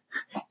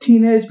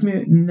 Teenage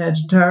Mutant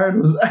Ninja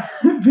Turtles, I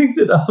picked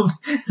it up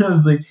and I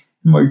was like,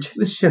 Mark, check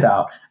this shit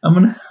out. I'm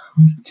gonna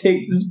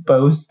take this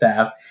bow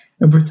staff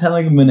and pretend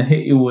like I'm gonna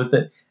hit you with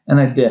it. And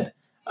I did.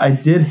 I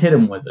did hit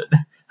him with it.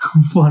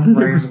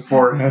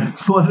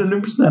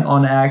 100%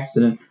 on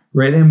accident,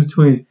 right in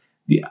between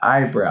the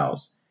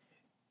eyebrows.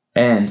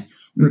 And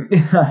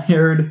I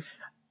heard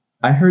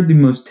the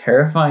most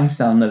terrifying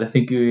sound that I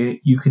think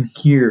you can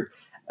hear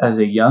as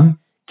a young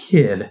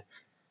kid.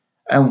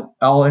 And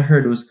all I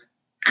heard was,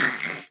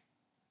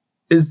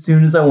 as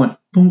soon as I went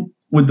boom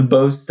with the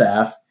bow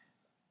staff,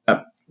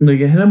 I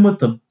hit him with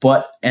the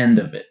butt end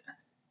of it.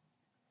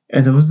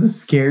 And that was the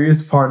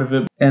scariest part of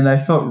it. And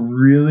I felt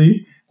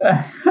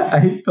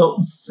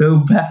so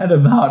bad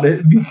about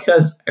it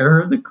because I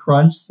heard the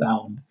crunch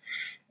sound.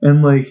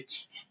 And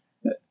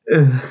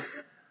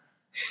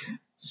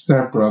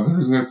Step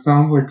Brothers. It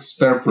sounds like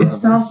Step Brothers. It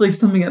sounds like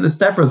something out of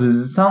Step Brothers.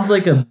 It sounds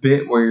like a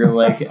bit where you're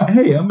like,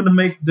 hey, I'm going to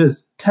make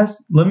this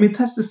test. Let me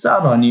test this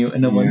out on you.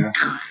 And it went,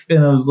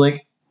 and I was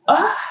like,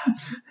 ah.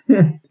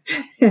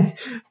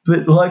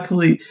 But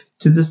luckily,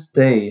 to this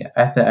day,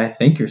 I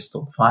think you're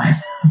still fine.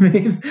 I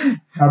mean,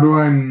 how do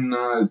I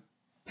not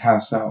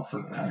pass out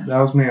from that? That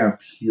was made of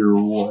pure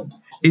wood.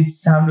 It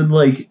sounded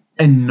like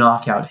a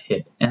knockout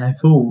hit, and I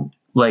feel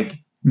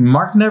like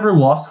Mark never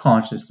lost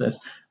consciousness.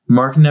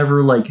 Mark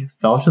never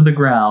fell to the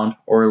ground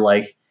or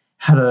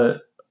had a.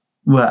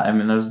 Well, I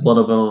mean, there's a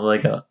little bit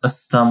of a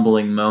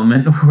stumbling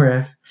moment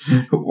where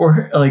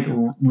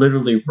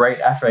literally right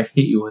after I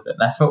hit you with it,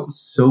 and I felt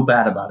so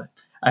bad about it.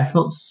 I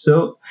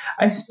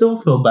still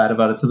feel bad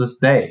about it to this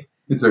day.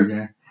 It's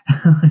okay.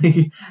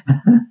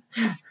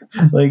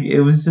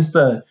 It was just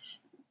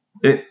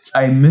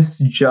I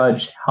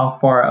misjudged how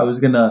far I was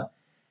gonna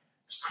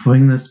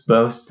swing this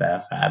bow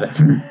staff at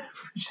him.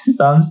 Which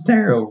sounds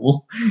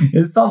terrible.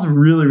 It sounds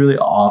really, really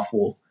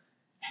awful.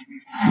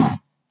 I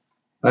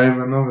have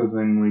another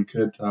thing we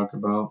could talk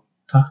about.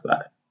 Talk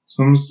about it.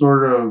 Some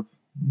sort of...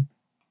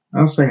 I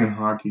was thinking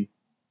hockey.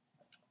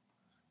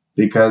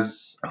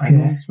 Because I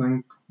don't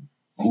think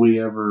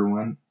we ever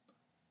went.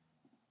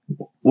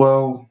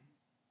 Well,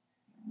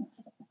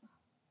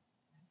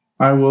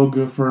 I will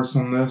go first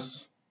on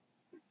this.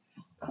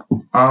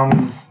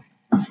 I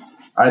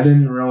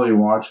didn't really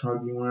watch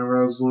hockey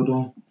whenever I was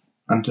little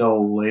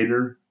until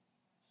later,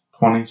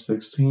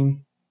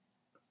 2016.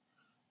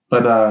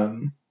 But,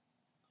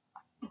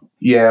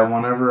 yeah,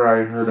 whenever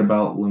I heard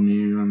about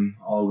Lemieux and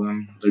all of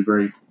them, the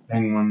great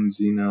Penguins,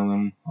 you know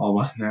them all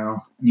by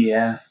now.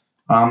 Yeah.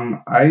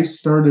 I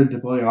started to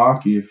play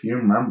hockey, if you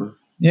remember.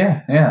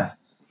 Yeah.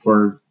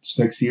 For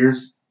 6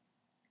 years.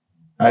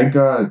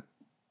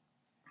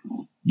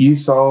 You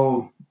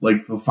saw,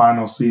 like, the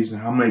final season,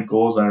 how many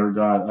goals I ever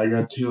got. I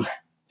got 2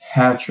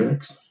 hat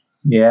tricks.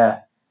 Yeah.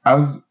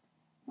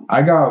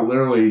 I got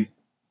literally,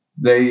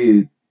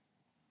 I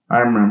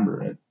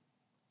remember it.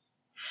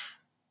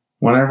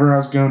 Whenever I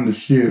was going to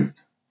shoot,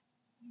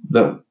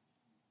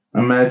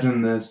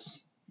 imagine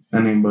this,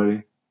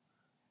 anybody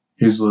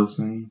who's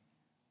listening.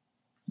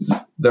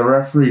 The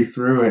referee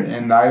threw it,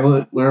 and I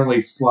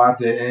literally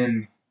slapped it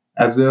in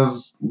as it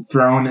was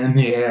thrown in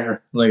the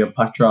air. Like a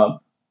puck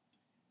drop.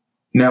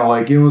 No,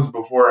 like it was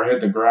before I hit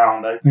the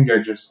ground. I think I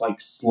just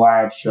like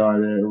slap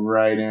shot it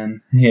right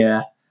in.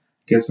 Yeah.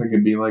 Guess I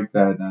could be like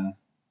that,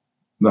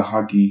 the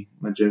hockey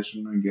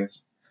magician, I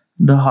guess.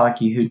 The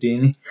hockey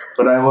Houdini.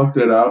 But I looked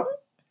it up.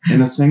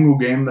 In a single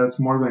game, that's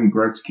more than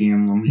Gretzky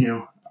and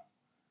Lemieux.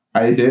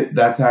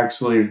 That's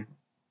actually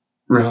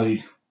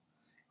really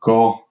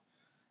cool.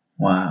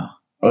 Wow.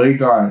 Oh, he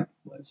got,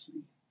 let's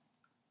see.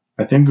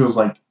 I think it was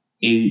like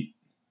 8-2.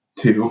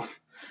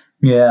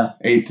 Yeah.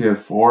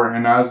 8-4.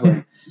 And I was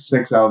like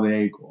 6 out of the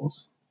 8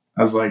 goals.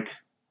 I was like,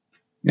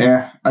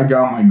 yeah, I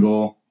got my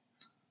goal.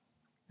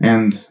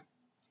 And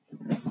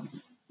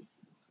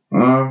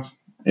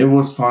it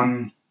was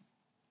fun.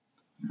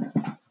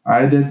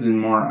 I did the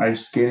more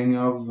ice skating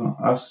of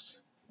us.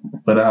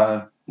 But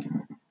I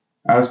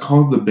was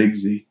called the Big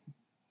Z.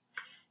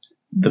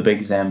 The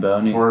Big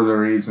Zamboni. For the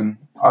reason.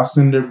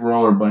 Austin did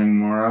rollerblading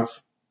more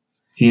of.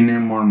 He knew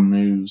more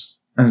moves.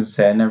 I was gonna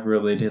say, I never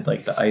really did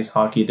like the ice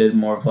hockey. Did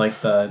more of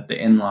like the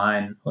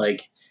inline,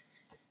 like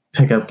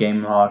pickup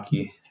game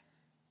hockey.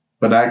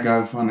 But I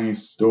got a funny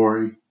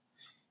story.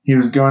 He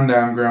was going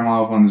down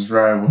Grandma Evelyn's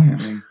driveway and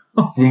then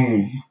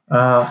boom.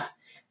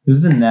 This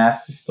is a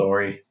nasty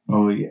story.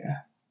 Oh yeah.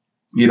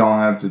 You don't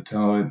have to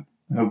tell it.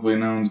 Hopefully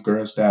no one's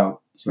grossed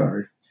out.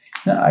 Sorry.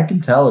 No, I can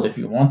tell it if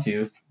you want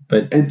to,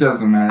 but it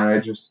doesn't matter. I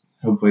just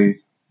hopefully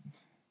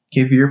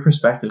give your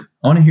perspective.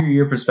 I want to hear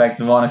your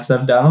perspective on it,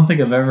 except I don't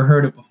think I've ever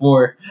heard it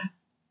before.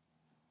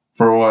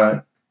 For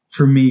what?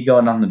 For me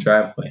going on the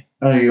driveway.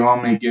 Oh, you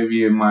want me to give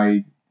you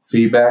my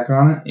feedback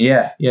on it?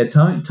 Yeah.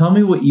 Tell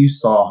me what you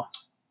saw,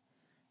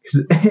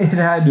 because it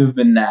had to have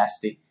been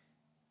nasty.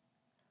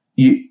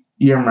 You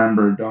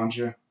remember, don't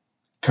you?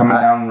 Coming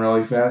down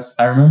really fast.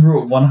 I remember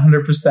it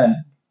 100%.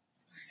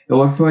 It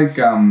looked like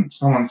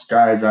someone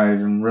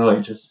skydived and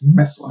really just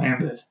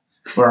mislanded,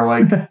 or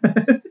like.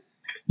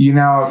 You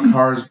know how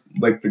cars,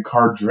 like the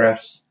car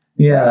drifts?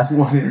 Yeah. That's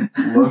what it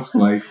looks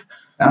like.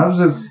 I was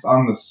just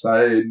on the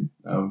side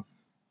of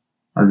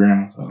our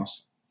grandma's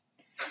house.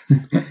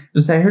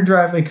 Just say her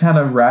driveway kind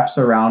of wraps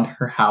around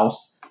her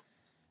house.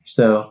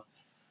 So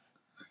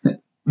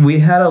we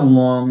had a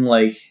long,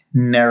 like,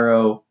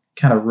 narrow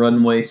kind of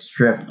runway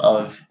strip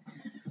of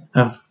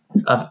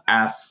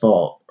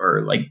asphalt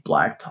or like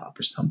blacktop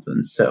or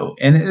something. So,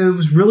 and it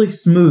was really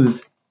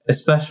smooth,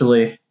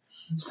 especially.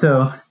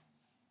 So,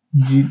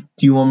 do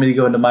you want me to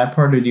go into my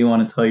part, or do you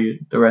want to tell you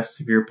the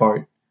rest of your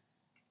part?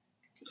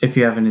 If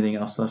you have anything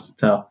else left to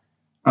tell.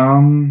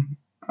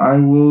 I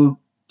will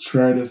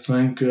try to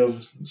think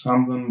of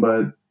something,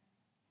 but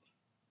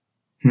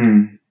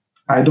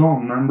I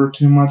don't remember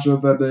too much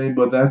of that day,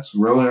 but that's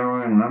really all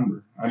I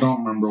remember. I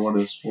don't remember what it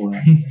was for.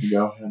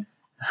 Go ahead.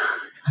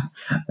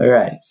 All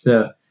right,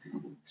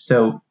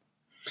 so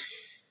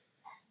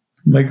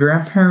my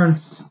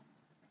grandparents'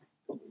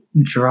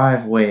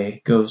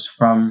 driveway goes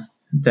from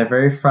the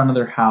very front of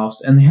their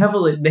house, and they have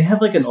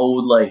like an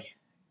old like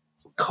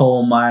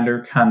coal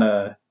miner kind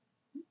of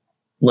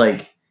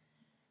like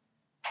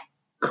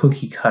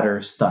cookie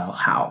cutter style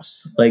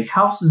house. Like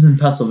houses in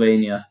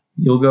Pennsylvania,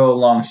 you'll go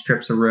along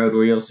strips of road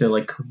where you'll see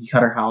like cookie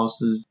cutter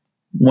houses.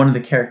 One of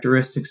the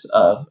characteristics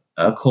of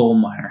a coal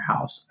miner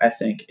house, I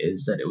think,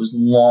 is that it was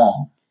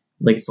long.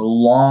 Like it's a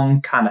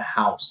long kind of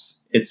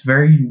house. It's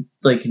very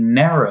like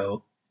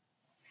narrow.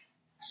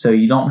 So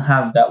you don't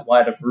have that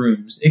wide of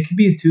rooms. It could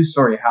be a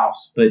 2-story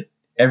house, but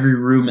every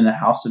room in the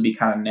house would be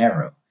kind of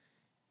narrow.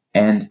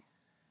 And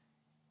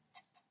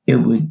it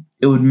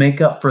would make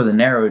up for the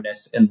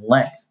narrowness and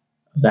length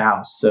of the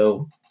house.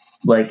 So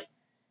like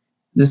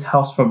this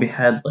house probably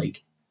had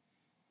like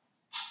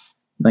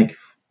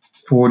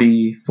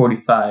 40,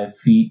 45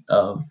 feet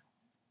of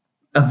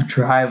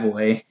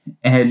driveway,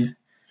 and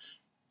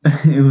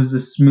it was a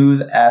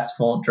smooth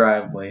asphalt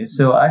driveway.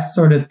 So I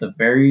started at the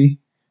very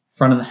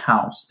front of the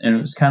house, and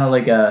it was kind of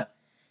like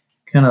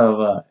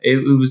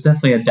it was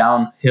definitely a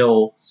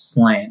downhill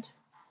slant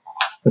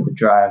for the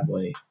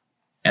driveway.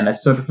 And I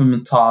started from the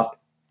top,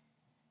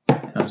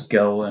 and I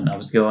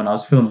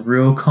was feeling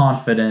real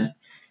confident.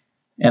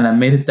 And I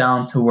made it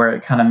down to where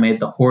it kind of made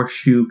the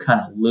horseshoe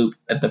kind of loop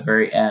at the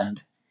very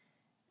end.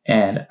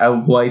 And I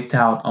wiped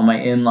out on my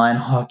inline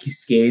hockey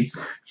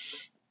skates.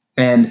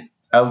 And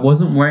I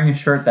wasn't wearing a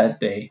shirt that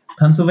day.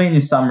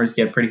 Pennsylvania summers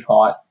get pretty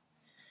hot.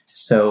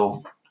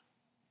 So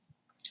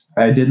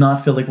I did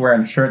not feel like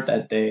wearing a shirt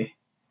that day.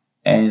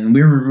 And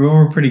we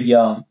were pretty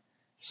young.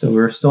 So we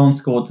were still in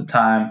school at the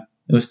time.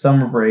 It was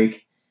summer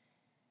break.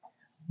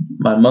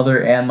 My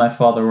mother and my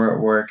father were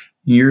at work.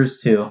 Yours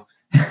too.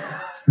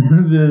 I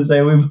was going to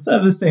say, we both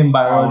have the same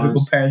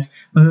biological parents.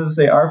 I was going to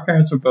say, our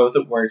parents were both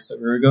at work, so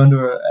we were going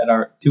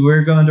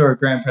to our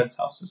grandparents'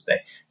 house to stay.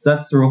 So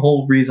that's the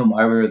whole reason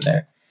why we were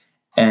there.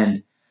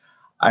 And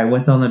I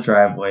went down the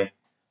driveway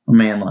on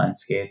my inline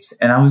skates,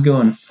 and I was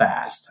going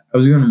fast. I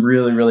was going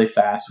really, really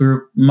fast.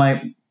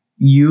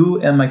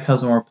 You and my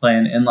cousin were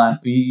playing inline.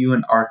 You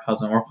and our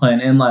cousin were playing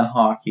inline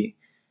hockey.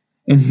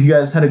 And you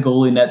guys had a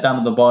goalie net down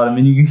at the bottom,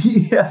 and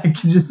I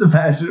can just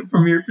imagine it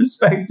from your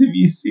perspective.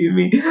 You see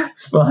me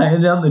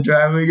flying down the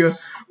driveway, go,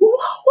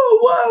 whoa, whoa,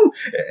 whoa,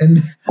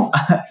 and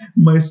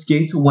my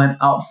skates went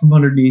out from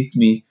underneath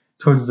me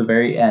towards the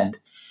very end,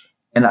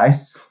 and I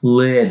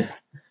slid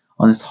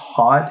on this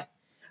hot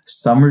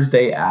summer's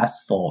day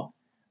asphalt.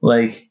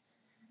 Like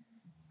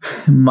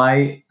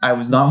I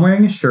was not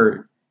wearing a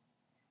shirt,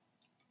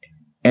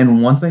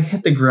 and once I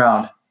hit the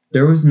ground,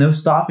 there was no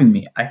stopping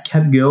me. I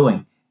kept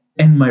going.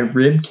 And my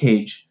rib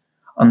cage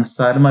on the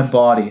side of my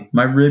body,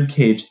 my rib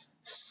cage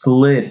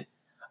slid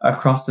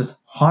across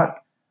this hot,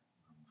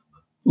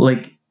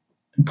 like,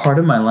 part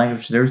of my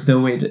language. There's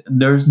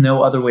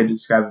no other way to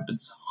describe it, but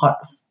it's hot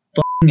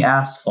fucking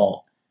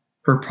asphalt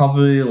for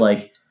probably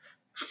like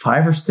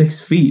 5 or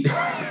 6 feet.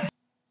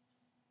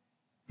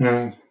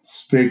 Yeah,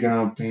 speaking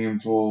of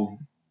painful,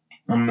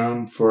 I'm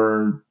known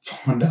for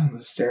falling down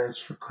the stairs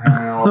for crying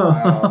out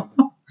loud.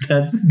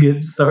 That's a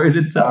good story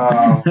to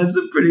tell. That's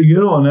a pretty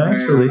good one,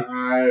 actually.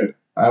 Man,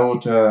 I will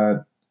tell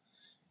that.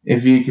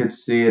 If you could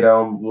see it, I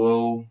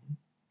will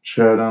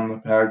show it on the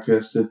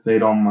podcast if they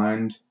don't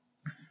mind.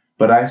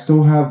 But I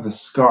still have the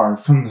scar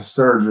from the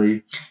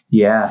surgery.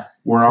 Yeah.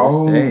 Where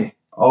all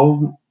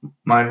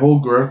my whole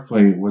growth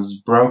plate was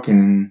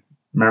broken.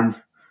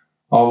 Remember,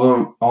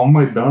 although all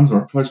my bones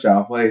were pushed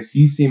out of place,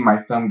 you see my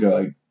thumb go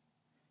like.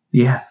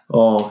 Yeah.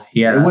 Oh,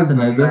 yeah. It was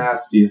the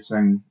nastiest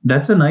thing.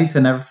 That's a night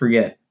to never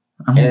forget.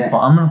 I'm going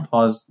to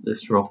pause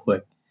this real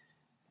quick.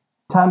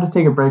 Time to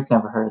take a break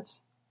never hurts.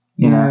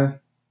 You know?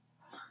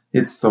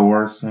 It's the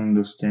worst thing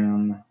to stay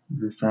on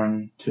your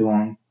phone too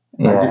long.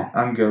 Yeah.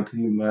 I'm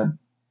guilty, but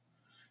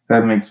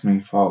that makes me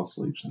fall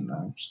asleep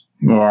sometimes.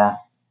 Yeah.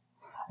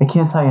 I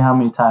can't tell you how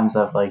many times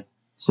I've, like,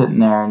 sitting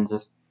there and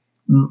just,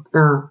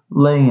 or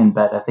laying in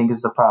bed, I think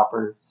is the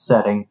proper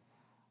setting,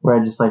 where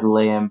I just, like,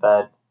 lay in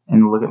bed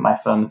and look at my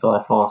phone until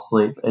I fall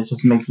asleep. It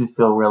just makes me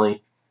feel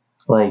really,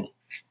 like,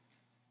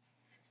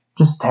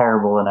 just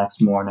terrible the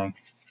next morning.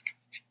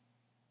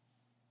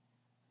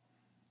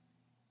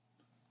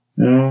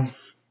 Yeah.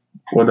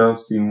 What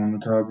else do you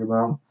want to talk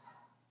about?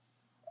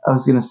 I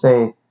was going to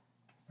say,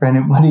 for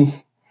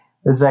anybody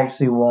that's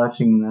actually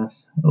watching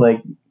this,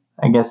 like,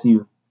 I guess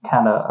you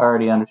kind of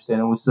already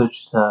understand it. We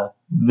switched to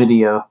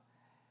video.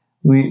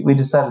 We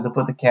decided to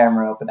put the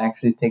camera up and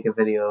actually take a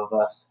video of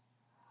us.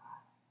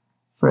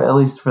 At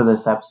least for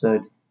this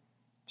episode.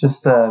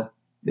 Just,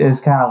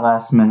 it's kind of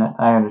last minute,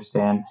 I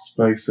understand.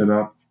 Spice it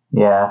up.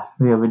 Yeah,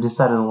 we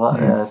decided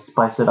to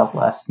spice it up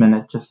last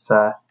minute, just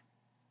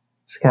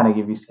kind of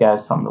give you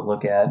guys something to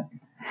look at.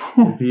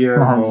 If you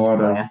have a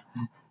lot of...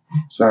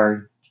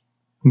 Sorry.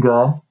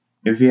 Go ahead.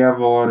 If you have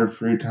a lot of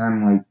free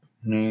time like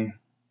me,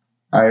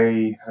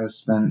 I have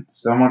spent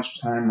so much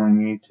time on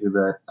YouTube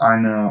that I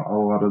know a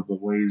lot of the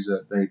ways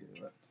that they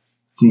do it.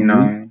 You know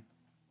what I mean?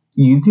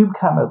 YouTube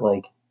kind of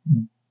like...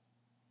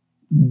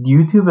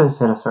 YouTube has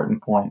hit a certain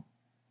point.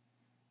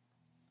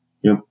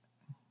 Yep.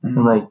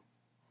 Mm-hmm. Like,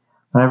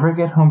 whenever I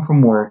get home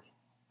from work,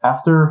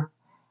 after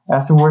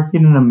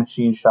working in a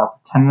machine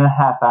shop for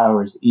 10.5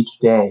 hours each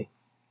day,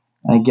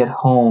 and I get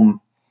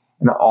home,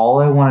 and all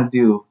I want to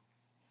do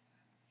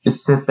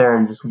is sit there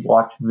and just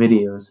watch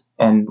videos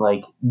and,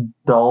 like,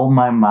 dull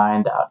my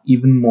mind out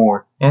even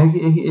more. And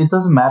it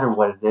doesn't matter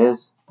what it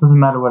is. It doesn't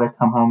matter what I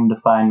come home to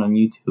find on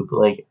YouTube.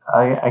 Like,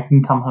 I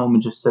can come home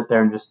and just sit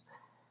there and just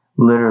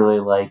literally,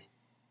 like,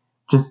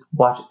 just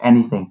watch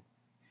anything.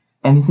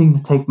 Anything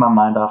to take my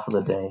mind off of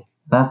the day.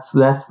 That's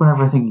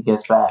whenever I think it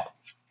gets bad.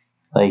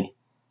 Like,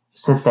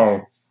 sit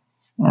there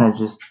and I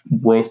just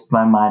waste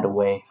my mind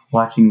away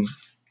watching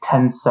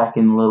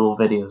 10-second little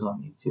videos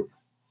on YouTube.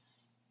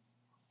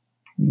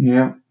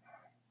 Yeah.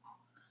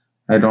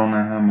 I don't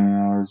know how many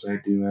hours I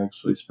do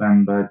actually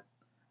spend, but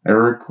I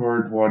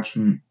watch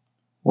a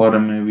lot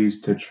of movies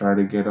to try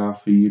to get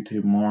off of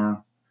YouTube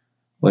more.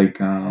 Like,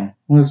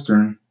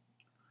 Western.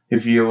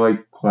 If you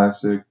like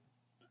classic,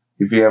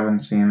 if you haven't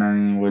seen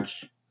any,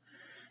 which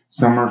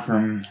some are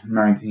from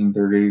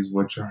 1930s,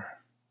 which are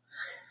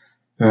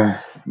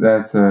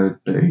That's a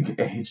big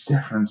age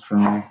difference for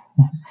me.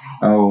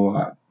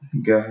 Oh,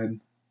 go ahead.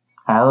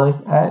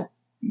 I'm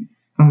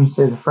gonna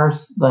say the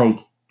first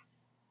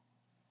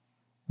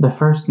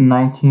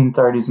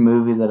 1930s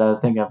movie that I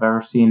think I've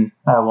ever seen.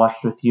 I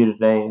watched with you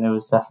today, and it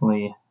was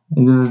definitely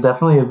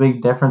a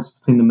big difference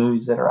between the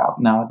movies that are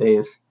out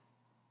nowadays.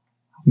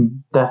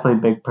 Definitely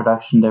a big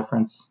production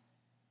difference.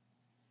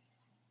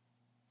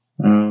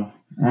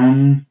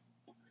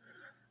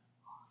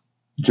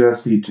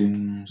 Jesse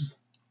James.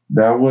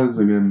 That was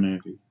a good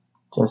movie.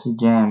 Jesse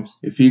James.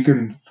 If you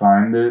can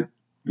find it,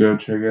 go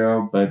check it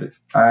out. But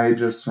I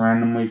just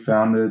randomly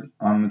found it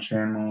on the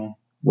channel,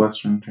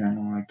 Western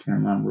Channel. I can't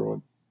remember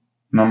what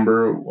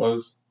number it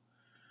was.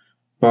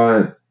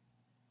 But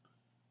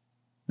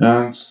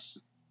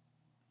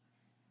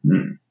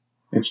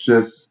it's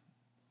just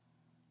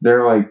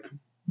they're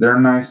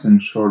nice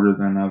and shorter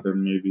than other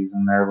movies,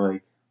 and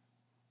they're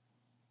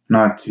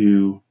not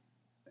too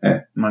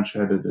much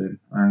edited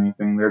or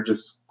anything. They're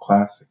just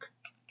classic.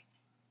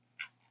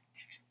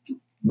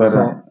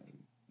 But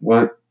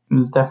what? It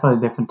was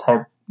definitely a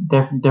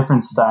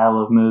different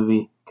style of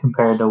movie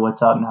compared to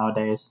what's out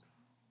nowadays.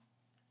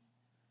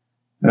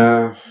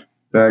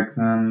 Back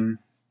then,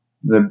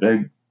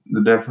 the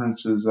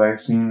differences I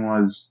seen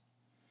was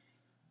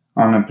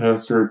on a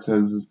poster. It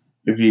says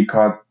if you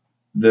caught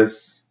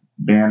this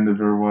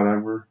bandit or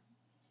whatever,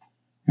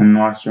 in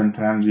Western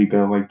times you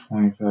got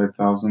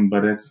 $25,000,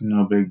 but it's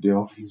no big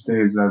deal these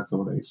days. That's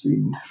what I see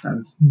in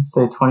difference. You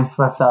say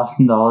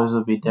 $25,000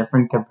 would be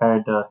different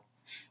compared to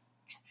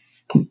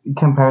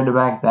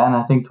back then.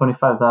 I think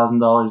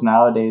 $25,000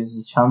 nowadays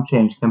is chump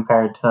change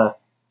compared to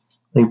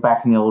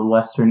back in the old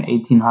Western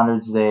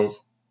 1800s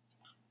days.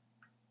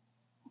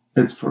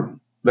 That's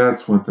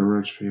what the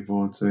rich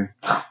people would say.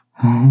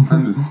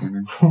 I'm just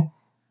kidding.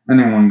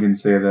 Anyone can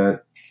say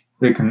that.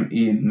 They can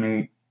eat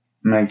and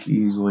make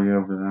easily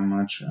over that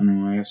much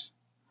anyways.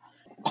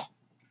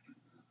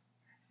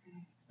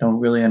 Don't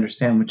really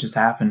understand what just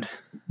happened.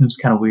 It was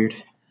kind of weird.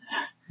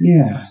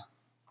 Yeah.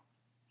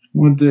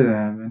 What did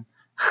happen?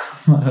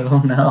 I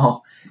don't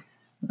know.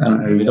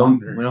 We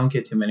don't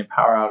get too many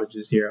power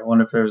outages here. I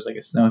wonder if there was a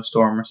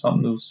snowstorm or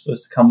something that was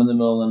supposed to come in the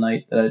middle of the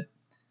night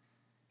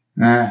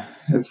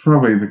it's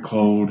probably the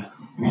cold.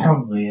 It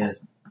probably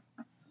is.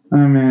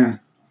 Oh man.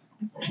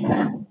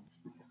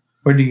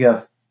 Where'd you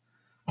go?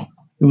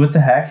 What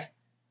the heck?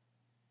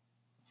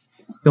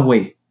 Oh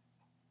wait.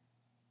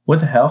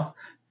 What the hell?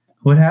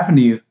 What happened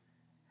to you?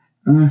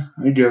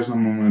 I guess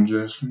I'm a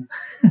magician.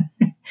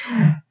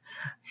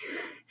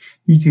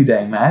 You're too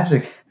dang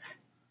magic.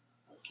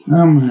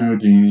 I'm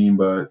Houdini,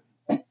 but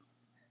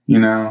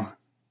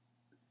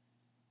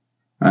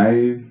I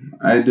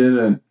did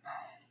it.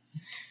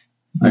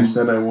 I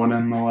said I would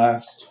in the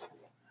last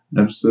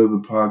episode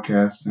of the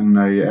podcast, and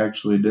I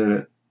actually did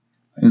it.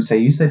 And say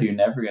you said you're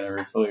never gonna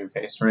refill your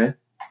face, right?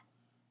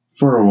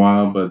 For a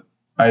while, but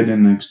I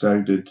didn't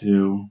expect it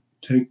to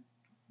take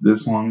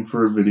this long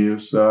for a video,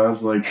 so I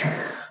was like,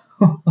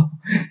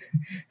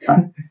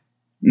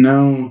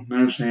 no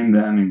shame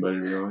to anybody,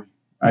 really.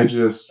 I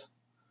just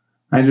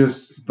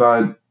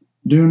thought,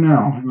 do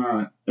now, why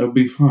not? It'll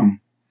be fun.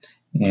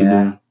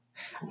 Yeah,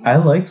 I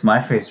liked my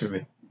face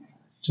review,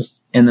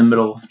 just in the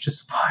middle of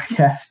just a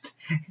podcast,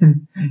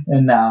 and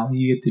now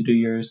you get to do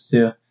yours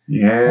too.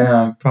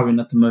 Yeah, probably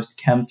not the most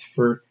kempt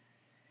for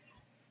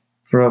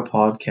a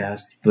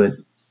podcast, but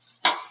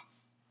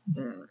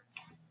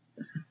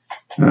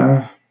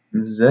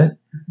this is it.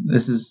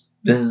 This is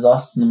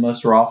us in the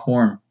most raw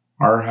form.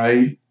 Our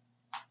height,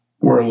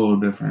 we're a little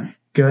different.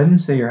 Go ahead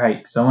and say your height,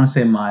 because I want to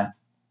say mine.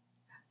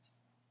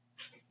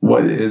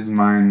 What is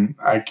mine?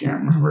 I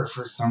can't remember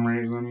for some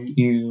reason.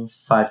 You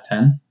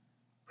 5'10"?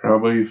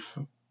 Probably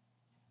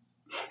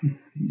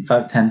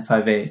 5'10",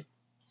 5'8".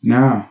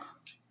 No,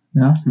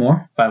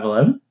 more?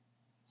 5'11"?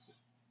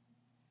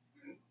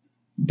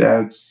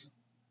 Dad's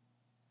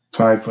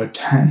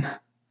 5'10".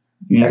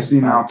 You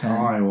seen how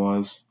tall I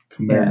was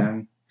compared to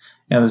him.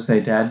 I would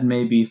say Dad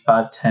may be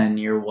 5'10".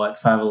 You're what?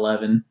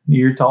 5'11".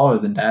 You're taller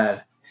than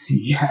Dad.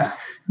 Yeah.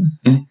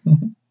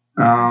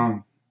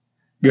 Go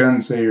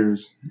and say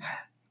yours.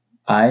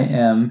 I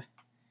am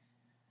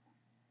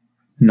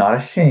not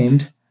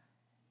ashamed.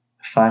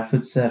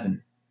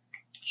 5'7".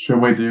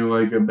 Should we do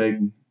a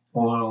big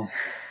oil?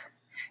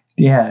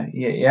 Yeah.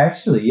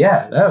 Actually,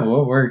 yeah, that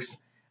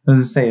works. I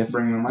was gonna say,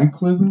 bring the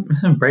mic with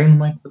us. Bring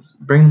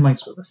the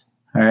mics with us.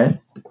 All right.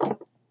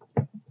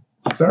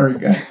 Sorry,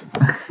 guys.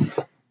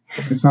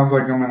 It sounds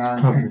like I'm in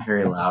Antarctica. Probably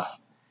very loud.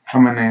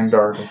 I'm in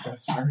Antarctica.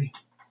 Sorry.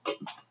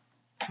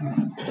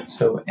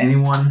 So,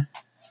 anyone,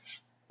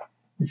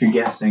 if you're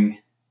guessing,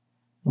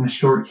 I'm a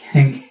short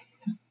king.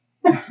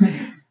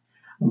 I'm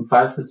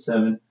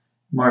 5'7".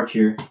 Mark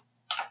here,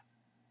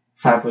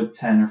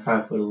 5'10" or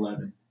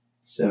 5'11".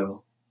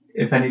 So,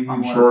 if any of you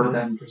want to put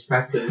that in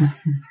perspective,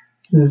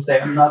 to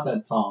say I'm not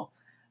that tall.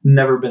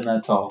 Never been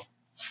that tall.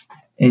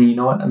 And you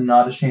know what? I'm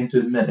not ashamed to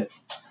admit it.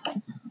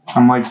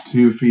 I'm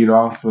 2 feet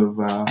off of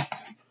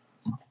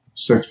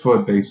 6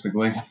 foot,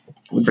 basically.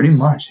 Pretty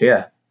much,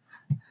 yeah.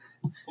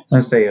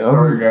 Let's say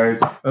Sorry,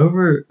 guys.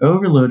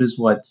 Overload is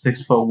what,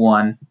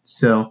 6'1",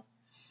 so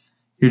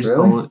you're just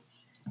Really?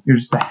 you're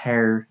just a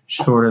hair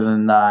shorter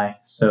than I.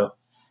 So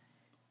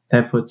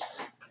that puts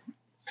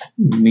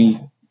me,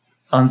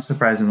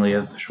 unsurprisingly,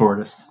 as the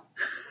shortest.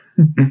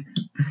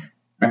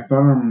 I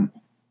thought her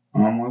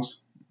mom was.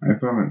 I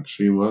thought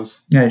she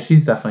was. Yeah,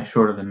 she's definitely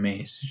shorter than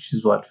me. So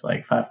she's what,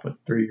 like 5'3"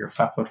 or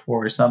 5'4"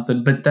 or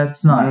something. But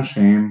that's No not.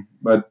 shame,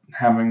 but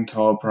having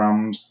tall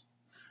problems.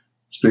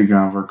 Speaking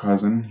of her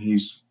cousin,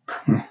 he's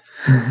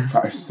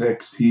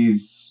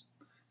 5'6".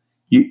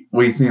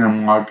 We seen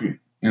him walk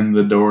in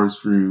the doors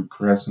through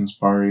Christmas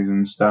parties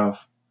and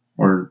stuff,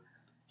 or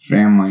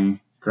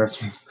family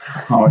Christmas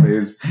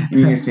holidays, and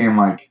you see him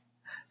like,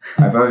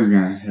 I thought he was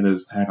gonna hit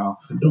his head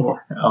off the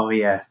door. Oh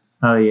yeah.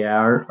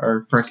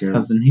 Our first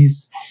cousin,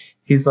 he's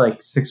like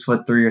 6'3"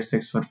 or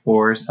 6'4"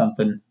 or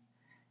something.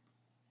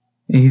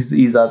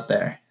 He's up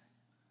there.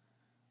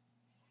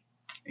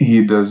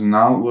 He does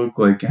not look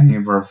like any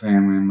of our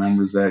family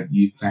members that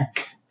you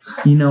think.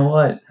 You know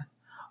what?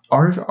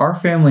 Our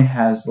family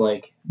has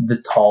like the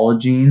tall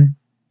gene,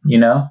 you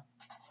know?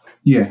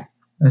 Yeah.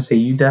 I say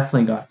you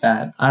definitely got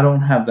that. I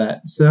don't have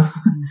that, so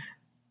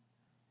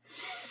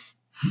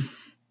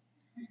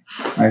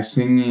I've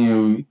seen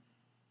you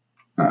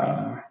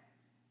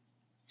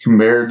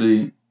compared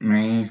to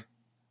me.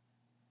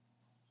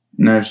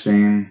 No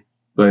shame,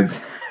 but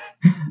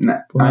put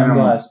me on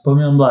blast. Put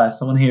me on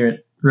blast. I want to hear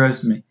it.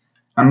 Roast me.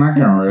 I'm not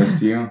gonna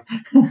roast you,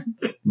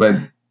 but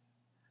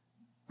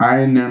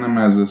I known him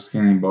as a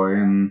skinny boy,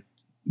 and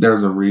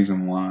there's a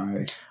reason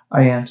why.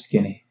 I am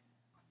skinny.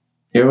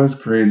 It was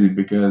crazy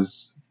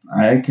because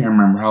I can't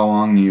remember how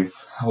long you've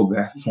held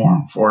that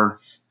form for.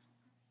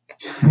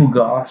 Oh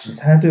gosh, it's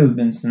had to have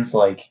been since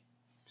like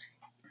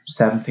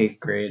 7th, 8th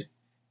grade.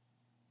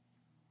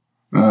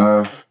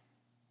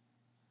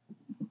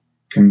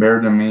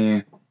 Compared to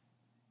me,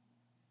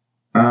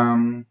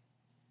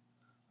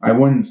 I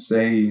wouldn't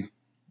say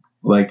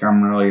like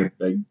I'm really a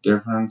big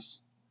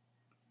difference.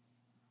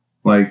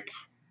 Like,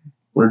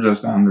 we're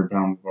just 100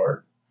 pounds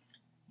apart.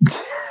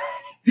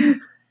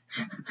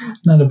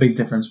 Not a big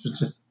difference, but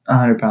just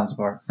 100 pounds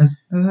apart.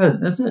 That's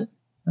it.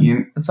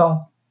 That's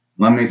all.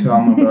 Let me tell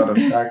them about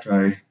a fact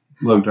I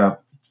looked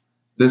up.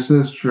 This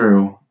is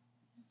true,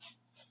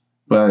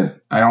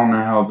 but I don't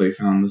know how they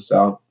found this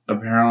out.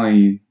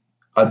 Apparently,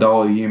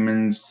 adult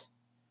humans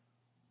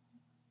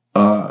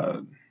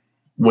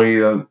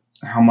weight of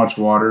how much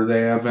water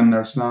they have in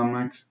their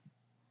stomach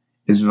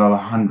is about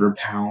 100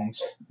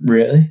 pounds.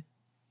 Really?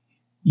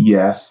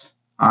 Yes.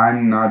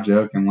 I'm not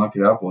joking. Look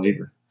it up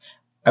later.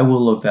 I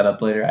will look that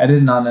up later. I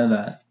did not know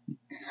that.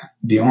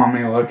 Do you want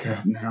me to look it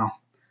up now?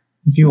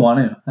 If you want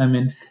to. I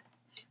mean,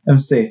 I'm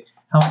saying,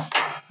 how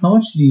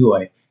much do you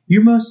weigh?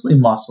 You're mostly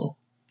muscle.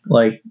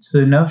 Like,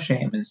 so no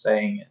shame in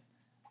saying it.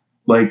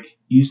 Like,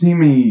 you see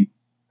me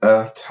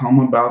tell them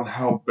about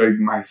how big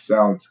my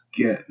salads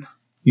get.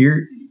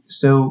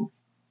 So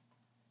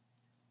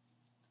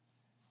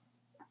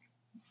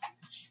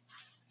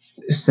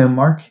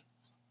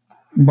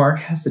Mark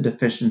has a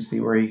deficiency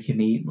where he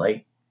can eat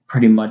like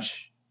pretty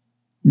much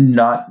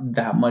not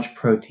that much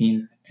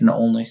protein and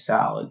only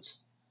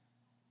salads.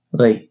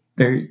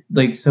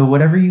 So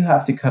whatever you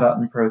have to cut out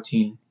in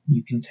protein,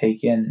 you can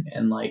take in,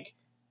 and like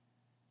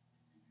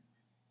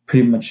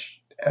pretty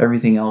much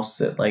everything else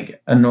that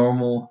like a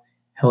normal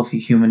healthy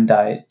human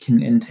diet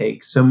can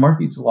intake. So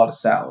Mark eats a lot of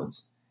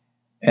salads,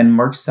 and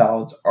Mark's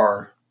salads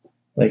are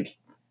like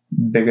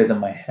bigger than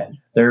my head.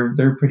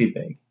 They're pretty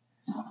big.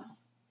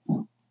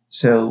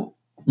 So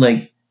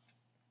like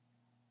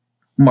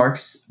Mark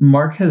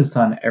has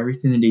done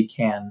everything that he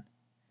can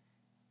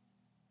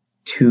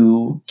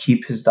to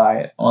keep his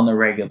diet on the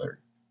regular,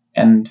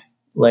 and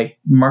like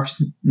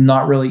Mark's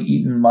not really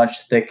eating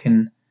much that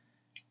can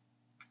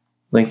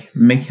like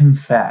make him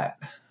fat.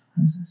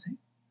 What does it say?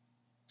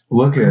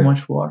 Look at how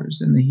much water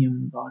is in the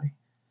human body.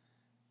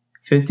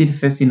 50 to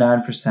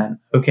 59%.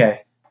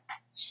 Okay,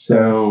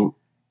 so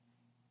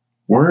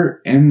we're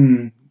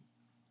in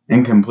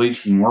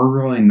completion. We're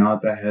really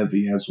not that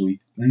heavy as we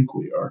think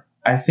we are.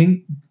 I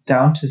think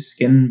down to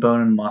skin,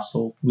 bone, and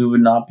muscle, we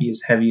would not be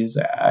as heavy as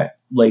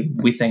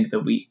we think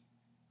that we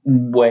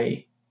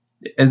weigh.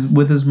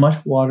 With as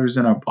much water as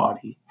in our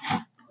body,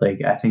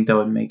 like I think that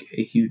would make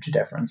a huge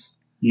difference.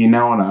 You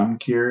know what I'm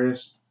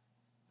curious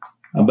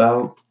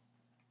about?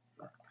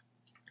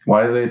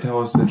 Why do they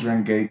tell us to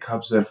drink 8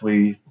 cups if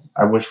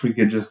I wish we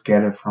could just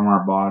get it from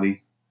our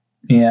body.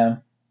 Yeah.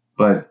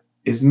 But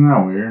isn't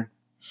that weird?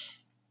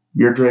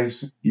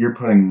 You're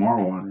putting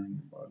more water in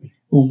your body.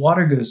 Well,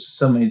 water goes to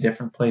so many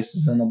different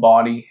places in the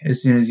body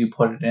as soon as you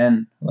put it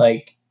in.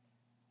 Like,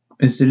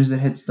 as soon as it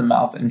hits the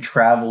mouth and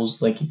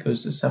travels, like, it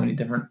goes to so many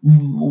different...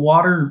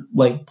 Water,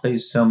 like,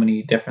 plays so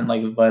many different,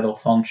 like, vital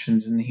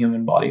functions in the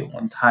human body at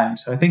one time.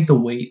 So I think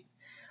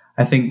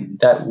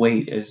that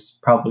weight is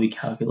probably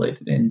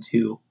calculated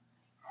into,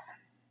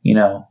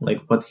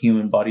 like, what the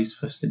human body's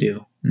supposed to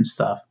do and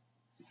stuff.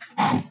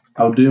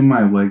 I'll do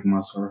my leg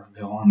muscle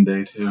reveal one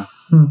day, too.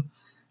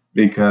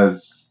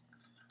 Because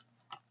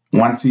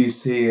once you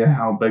see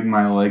how big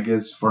my leg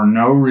is for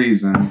no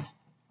reason,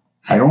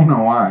 I don't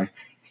know why.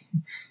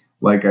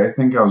 Like, I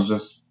think I was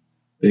just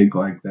big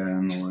like that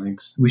in the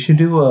legs. We should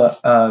do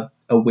a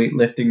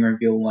weightlifting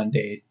reveal one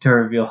day to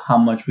reveal how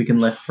much we can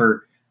lift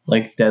for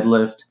like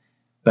deadlift,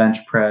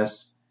 bench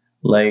press,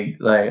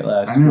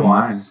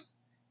 squats.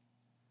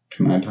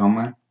 Can I tell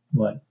mine?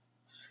 What?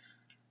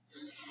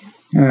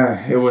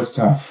 Yeah, it was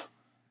tough.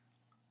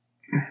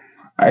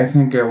 I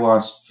think I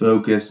lost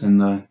focus in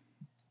the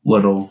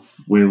little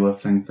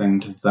weightlifting thing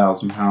to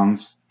 1,000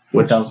 pounds.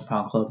 1,000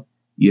 pound club.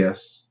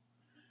 Yes.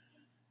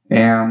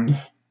 And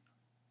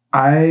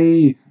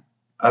I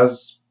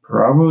was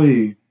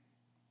probably,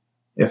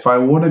 if I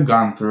would have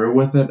gone through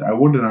with it, I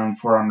would have done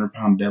 400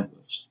 pound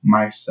deadlifts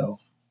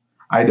myself.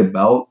 I had a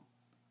belt,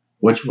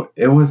 which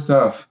it was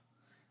tough.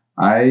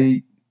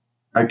 I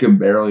could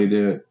barely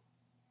do it.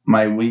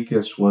 My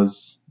weakest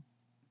was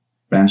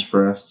bench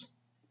press.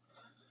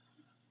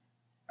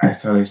 I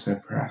thought I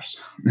said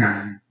press.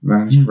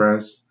 Bench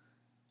press.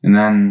 And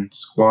then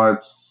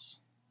squats.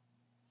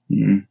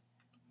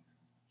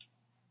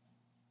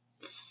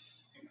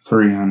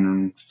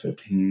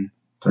 315,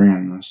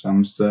 300 or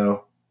something.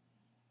 So,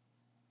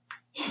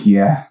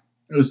 yeah.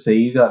 I would say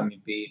you got me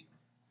beat.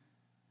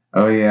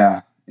 Oh,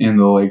 yeah. And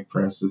the leg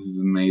press is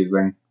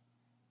amazing.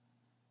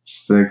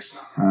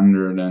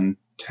 610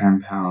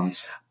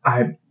 pounds.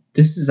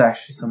 This is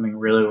actually something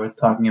really worth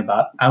talking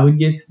about. I would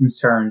get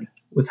concerned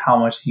with how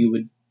much you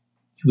would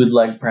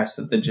leg press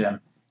at the gym,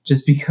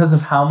 just because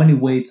of how many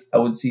weights I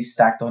would see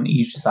stacked on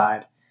each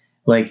side.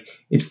 Like,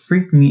 it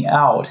freaked me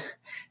out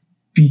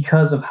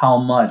because of how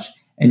much.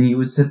 And you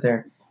would sit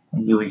there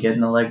and you would get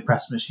in the leg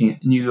press machine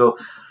and you go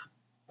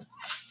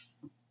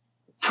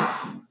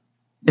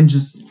and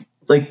just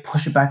like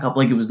push it back up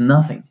like it was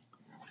nothing.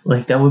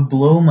 Like, that would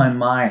blow my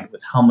mind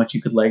with how much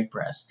you could leg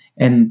press.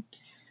 And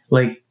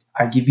like,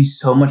 I give you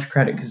so much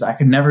credit because I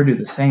could never do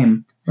the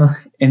same.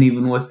 And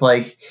even with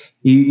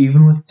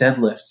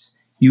deadlifts,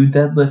 you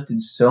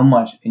deadlifted so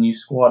much and you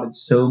squatted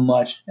so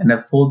much, and I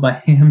pulled my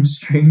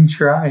hamstring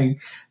trying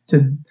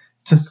to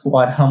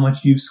squat how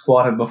much you've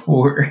squatted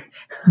before.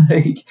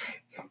 Like,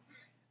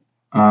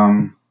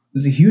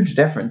 it's a huge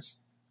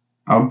difference.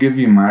 I'll give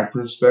you my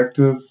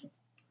perspective.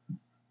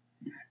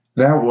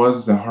 That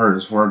was the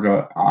hardest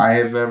workout I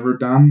have ever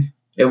done.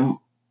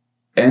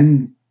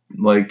 And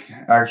like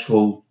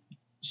actual,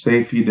 say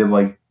if you did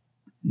like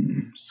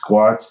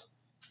squats,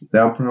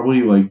 that would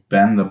probably like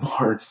bend the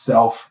bar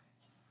itself.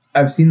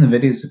 I've seen the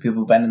videos of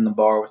people bending the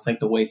bar with like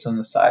the weights on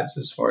the sides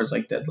as far as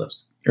like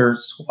deadlifts or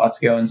squats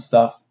go and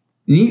stuff.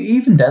 And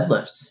even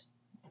deadlifts.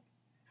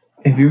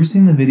 Have you ever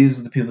seen the videos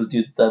of the people who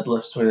do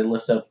deadlifts where they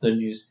lift up their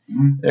knees,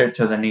 or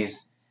to their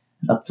knees,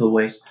 up to the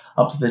waist,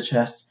 up to the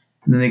chest,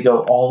 and then they go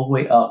all the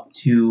way up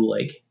to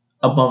like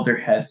above their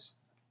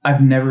heads?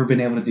 I've never been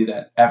able to do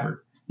that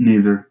ever.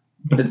 Neither.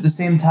 But at the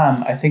same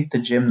time, I think the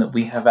gym that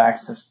we have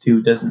access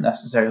to doesn't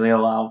necessarily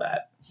allow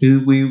that.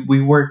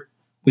 We work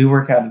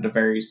out at a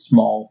very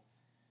small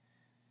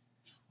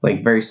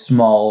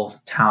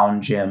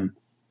town gym.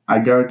 I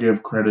gotta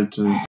give credit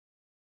to the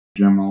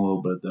gym a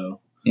little bit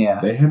though.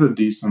 Yeah. They had a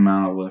decent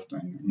amount of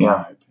lifting, in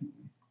my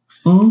opinion.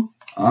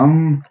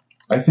 Mm-hmm.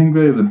 I think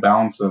they have the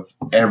balance of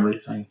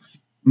everything,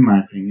 in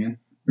my opinion.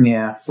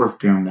 Yeah. Worth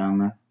going down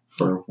there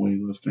for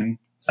weightlifting.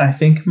 I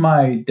think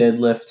my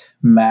deadlift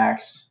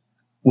max,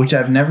 which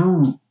I'm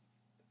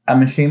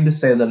ashamed to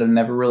say that I've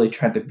never really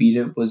tried to beat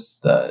it, was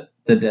the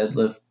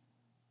deadlift.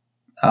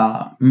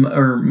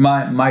 Or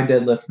my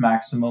deadlift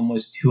maximum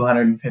was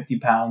 250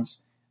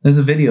 pounds. There's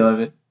a video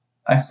of it.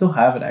 I still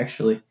have it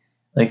actually.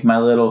 Like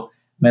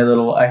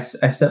I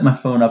set my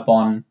phone up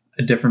on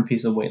a different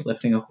piece of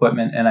weightlifting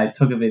equipment, and I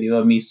took a video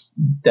of me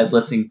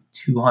deadlifting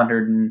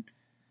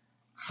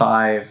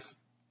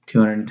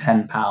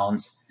 210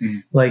 pounds.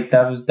 Like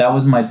that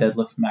was my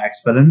deadlift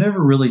max, but I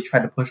never really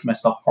tried to push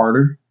myself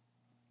harder.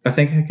 I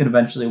think I could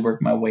eventually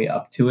work my way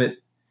up to it.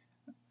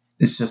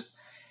 It's just,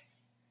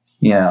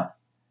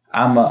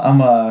 I'm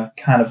a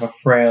kind of a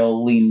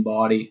frail, lean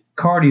body.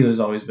 Cardio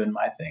has always been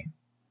my thing.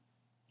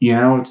 You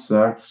know what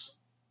sucks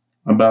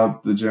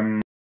about the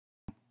gym?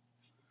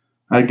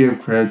 I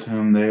give credit to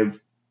them. They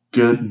have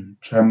good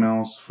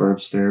treadmills for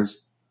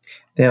upstairs.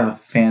 They have a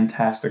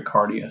fantastic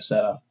cardio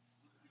setup.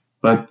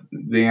 But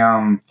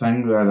the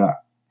thing that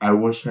I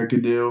wish I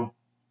could do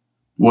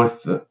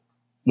with the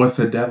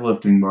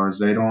deadlifting bars,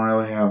 they don't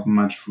really have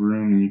much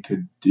room you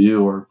could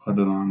do or put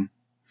it on.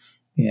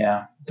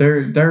 Yeah,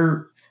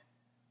 they're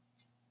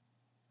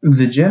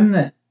the gym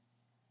that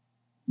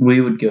we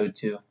would go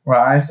to.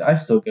 Well, I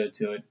still go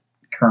to it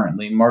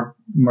currently. Mark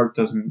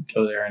doesn't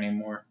go there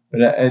anymore, but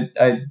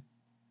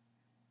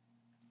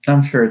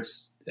I'm sure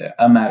it's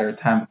a matter of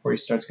time before he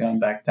starts going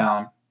back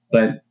down.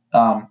 But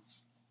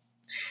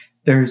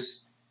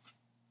there's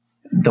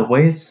the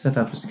way it's set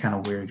up is kind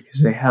of weird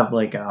because they have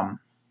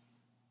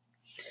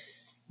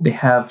they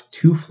have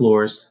 2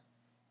 floors.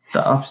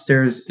 The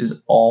upstairs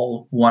is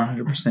all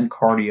 100%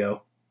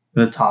 cardio,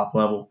 the top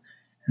level,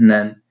 and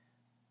then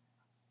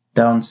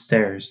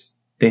downstairs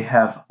they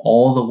have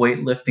all the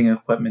weightlifting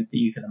equipment that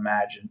you can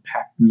imagine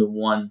packed into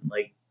one,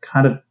 like,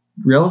 kind of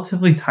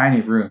relatively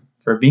tiny room.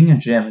 For being a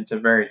gym, it's a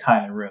very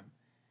tiny room.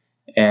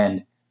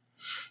 And,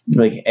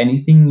 like,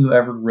 anything you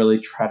ever really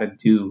try to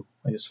do,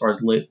 like, as far as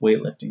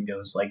weightlifting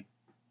goes, like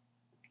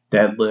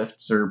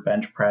deadlifts or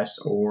bench press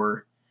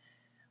or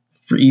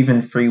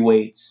even free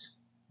weights,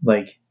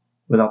 like,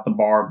 without the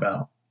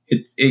barbell,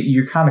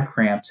 you're kind of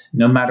cramped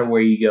no matter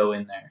where you go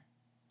in there.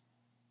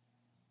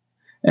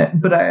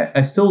 But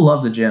I still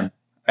love the gym.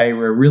 I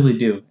really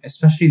do,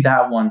 especially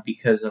that one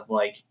because of,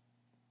 like,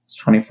 it's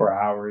 24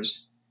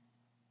 hours,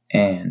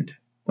 and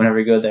whenever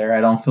I go there, I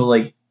don't feel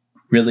like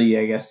really,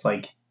 I guess,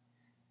 like,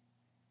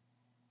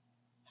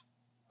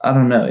 I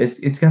don't know.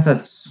 It's got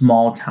that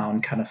small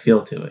town kind of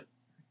feel to it.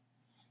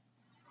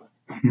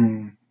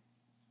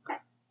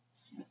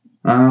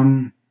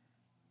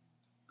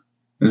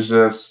 It's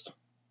just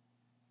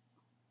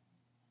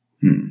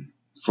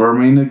for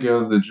me to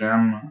go to the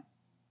gym,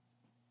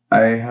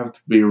 I have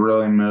to be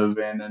really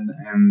motivated,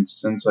 and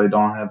since I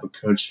don't have a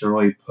coach to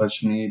really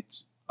push me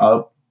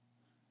up,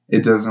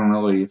 it doesn't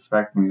really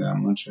affect me that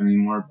much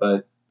anymore.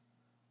 But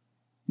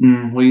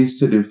we used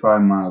to do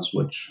 5 miles,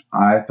 which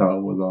I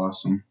thought was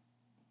awesome.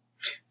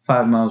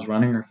 5 miles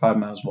running or 5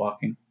 miles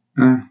walking?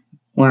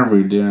 Whenever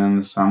we do it in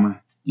the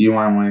summer. You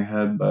weren't way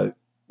ahead, but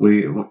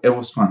it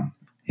was fun.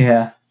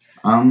 Yeah.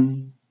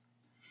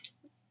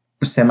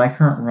 Say my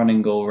current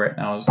running goal right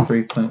now is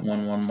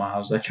 3.11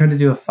 miles. I try to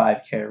do a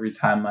 5K every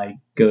time I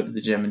go to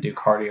the gym and do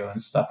cardio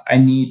and stuff. I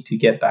need to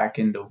get back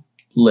into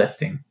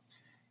lifting.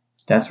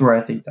 That's where I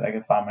think that I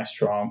can find my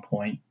strong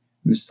point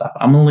and stuff.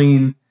 I'm a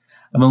lean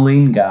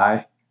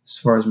guy as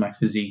far as my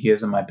physique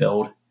is and my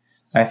build.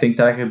 I think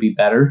that I could be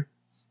better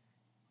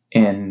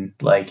in,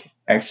 like,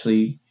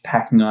 actually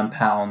packing on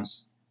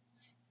pounds,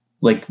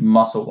 like,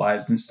 muscle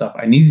wise and stuff.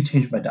 I need to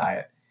change my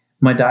diet.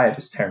 My diet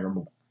is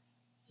terrible.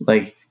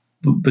 Like,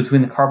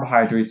 between the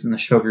carbohydrates and the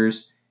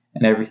sugars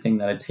and everything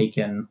that I take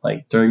in,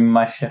 like, during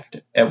my shift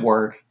at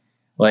work,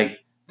 like,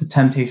 the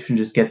temptation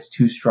just gets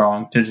too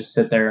strong to just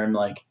sit there and,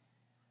 like,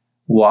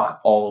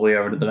 walk all the way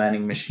over to the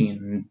vending machine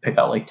and pick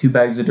out, like, 2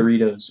 bags of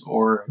Doritos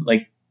or,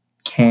 like,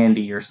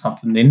 candy or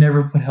something. They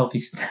never put healthy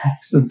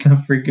snacks in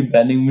the freaking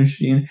vending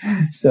machine,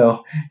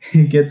 so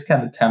it gets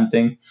kind of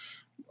tempting.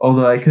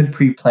 Although I could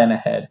pre-plan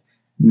ahead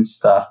and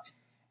stuff,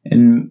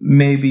 and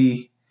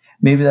maybe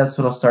that's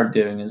what I'll start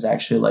doing, is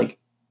actually, like,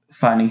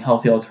 finding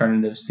healthy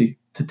alternatives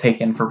to take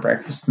in for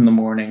breakfast in the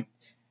morning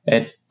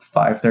at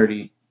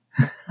 5:30.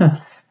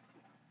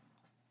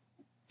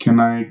 Can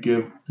I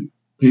give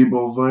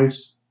people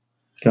advice?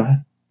 Go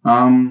ahead.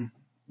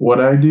 What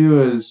I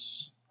do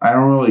is I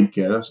don't really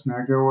get a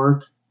snack at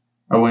work.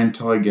 I wait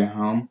until I get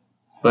home.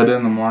 But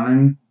in the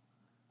morning,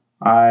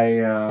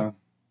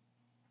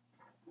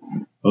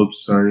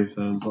 oops, sorry if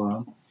that was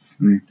loud.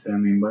 To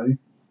anybody.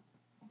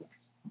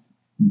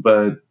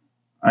 But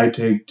I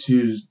take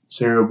 2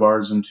 cereal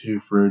bars and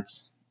 2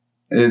 fruits.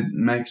 It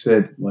makes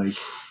it, like,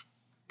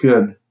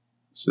 good.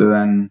 So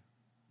then,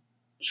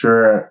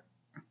 sure,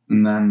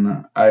 and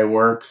then I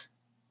work.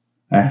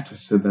 I have to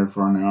sit there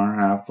for an hour and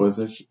a half with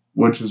it,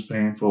 which is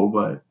painful,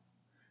 but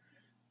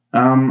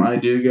I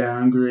do get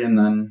hungry, and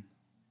then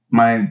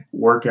my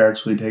work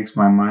actually takes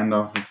my mind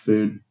off of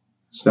food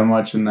so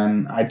much, and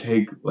then I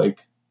take,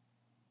 like,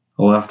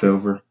 a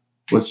leftover,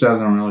 which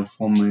doesn't really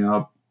fill me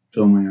up,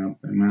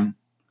 amen.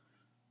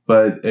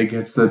 But it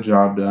gets the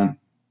job done.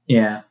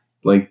 Yeah.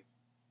 Like,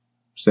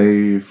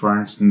 say, for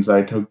instance,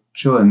 I took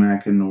chili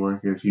mac into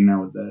work, if you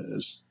know what that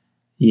is.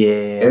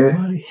 Yeah,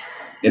 buddy.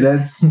 It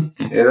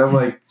had,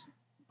 like,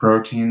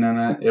 protein in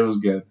it. It was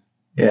good.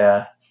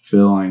 Yeah.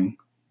 Filling.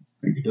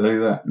 I can tell you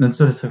that. That's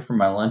what I took for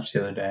my lunch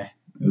the other day.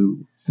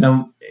 Ooh.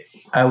 Now,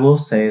 I will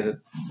say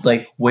that,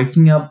 like,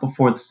 waking up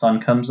before the sun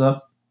comes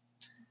up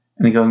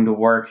and going to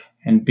work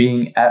and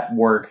being at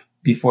work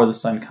before the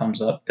sun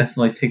comes up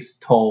definitely takes a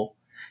toll.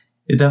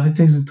 It definitely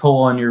takes a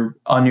toll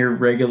on your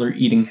regular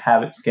eating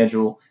habit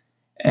schedule,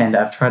 and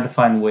I've tried to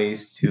find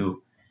ways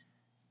to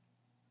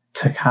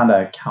kind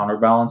of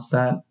counterbalance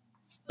that,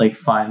 like,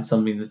 find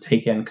something to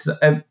take in, because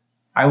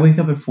I wake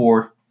up at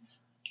 4,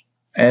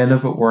 I end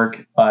up at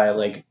work by,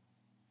 like,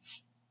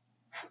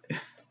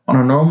 on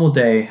a normal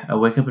day, I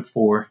wake up at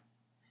 4,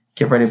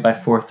 get ready by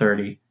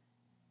 4:30,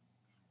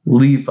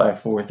 leave by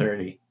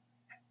 4:30,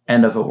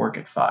 end up at work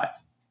at 5.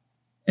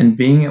 And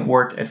being at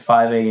work at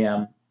 5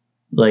 a.m.,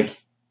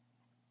 like,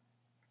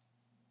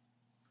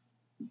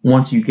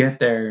 once you get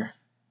there,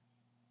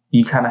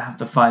 you kind of have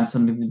to find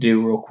something to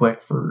do real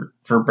quick for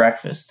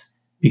breakfast,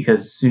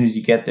 because as soon as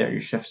you get there,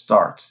 your shift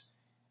starts.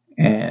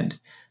 And,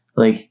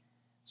 like,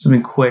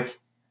 something quick,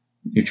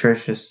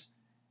 nutritious,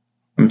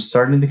 I'm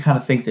starting to kind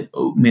of think that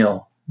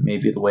oatmeal may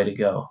be the way to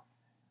go.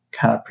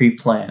 Kind of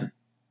pre-plan.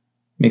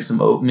 Make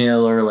some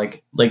oatmeal or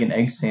like an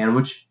egg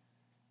sandwich,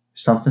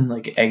 something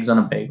like eggs on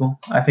a bagel.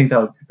 I think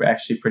that would be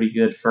actually pretty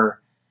good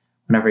for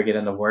whenever I get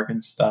into work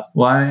and stuff.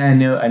 Well, I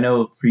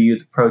know for you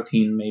the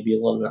protein may be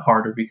a little bit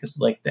harder because,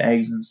 like, the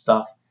eggs and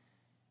stuff.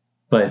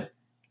 But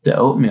the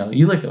oatmeal,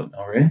 you like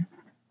oatmeal, right?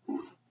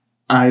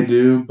 I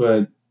do,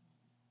 but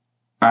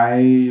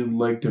I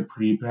like to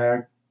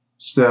pre-pack.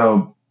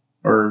 So,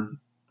 or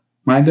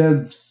our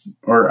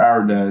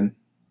dad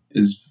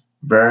is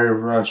very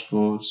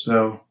rushful,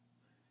 so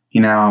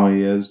you know how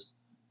he is.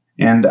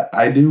 And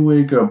I do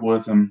wake up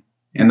with him,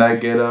 and I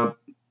get up.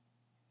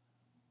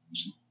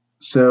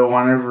 So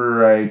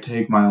whenever I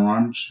take my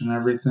lunch and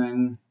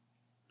everything,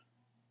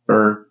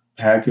 or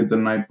pack it the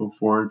night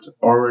before, it's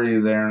already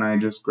there, and I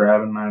just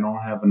grab it, and I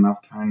don't have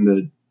enough time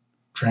to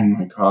drink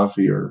my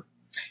coffee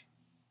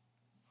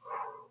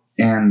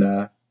and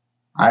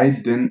I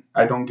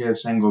don't get a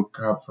single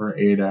cup for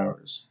 8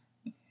 hours.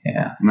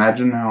 Yeah.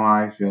 Imagine how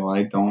I feel.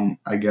 I get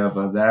up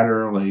that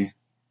early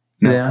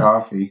to have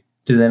coffee.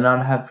 Do they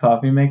not have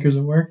coffee makers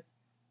at work?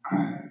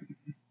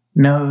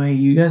 No, wait,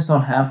 you guys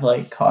don't have,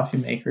 like, coffee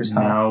makers,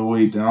 huh? No,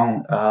 we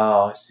don't.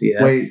 Oh, see,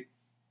 Wait,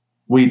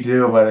 we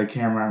do, but I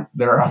can't remember.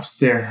 They're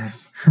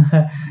upstairs.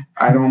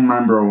 I don't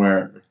remember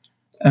where.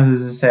 I was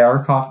going to say,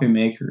 our coffee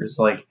maker is,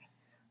 like,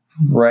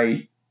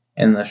 right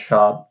in the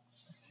shop.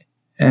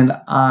 And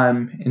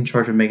I'm in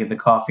charge of making the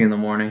coffee in the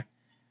morning.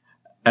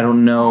 I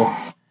don't know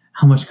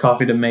how much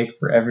coffee to make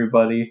for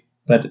everybody,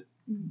 but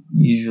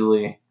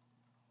usually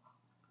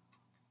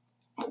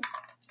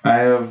I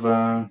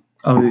have...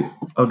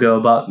 I'll go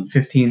about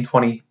 15,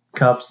 20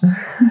 cups.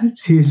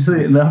 It's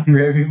usually enough for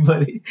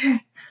everybody.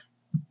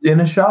 In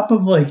a shop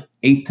of like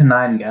 8 to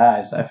 9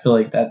 guys, I feel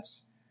like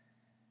that's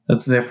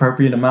the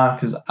appropriate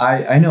amount, because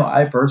I know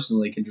I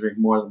personally can drink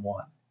more than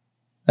one.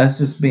 That's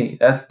just me.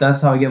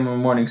 That's how I get my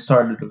morning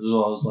started as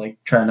well. I was like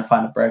trying to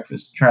find a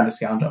breakfast, trying to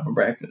scrounge up a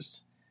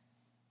breakfast.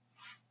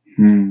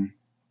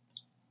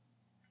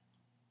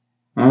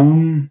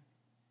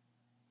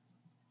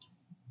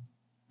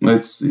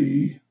 Let's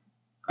see.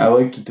 I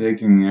like to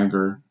take an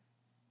yogurt.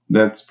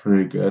 That's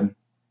pretty good.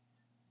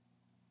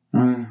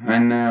 I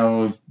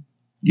know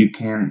you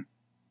can't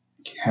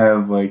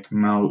have like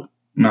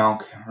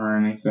milk or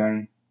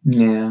anything.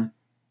 Yeah.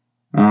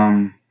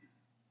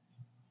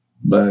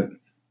 But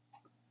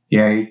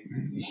yeah,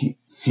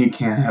 he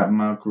can't have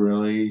milk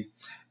really.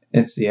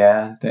 It's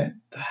that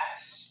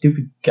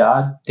stupid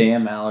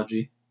goddamn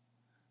allergy.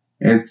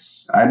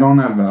 I don't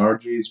have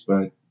allergies,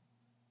 but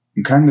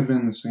I'm kind of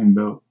in the same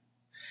boat.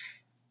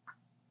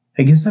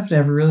 I guess I've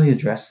never really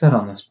addressed that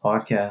on this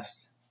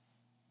podcast.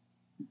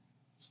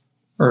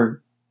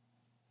 Or,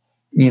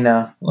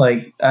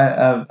 like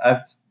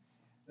I've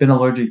been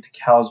allergic to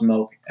cow's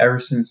milk ever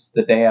since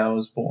the day I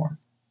was born.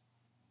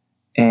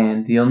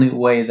 And the only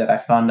way that I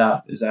found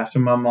out is after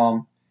my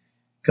mom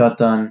got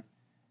done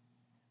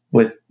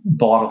with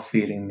bottle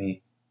feeding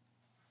me.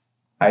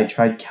 I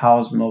tried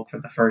cow's milk for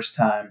the first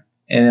time.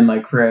 And in my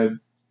crib,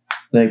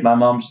 like my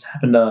mom just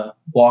happened to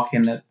walk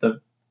in at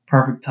the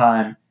perfect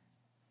time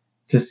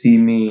to see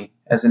me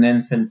as an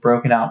infant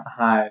broken out in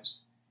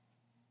hives.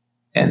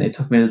 And they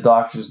took me to the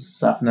doctors and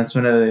stuff. And that's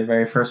when they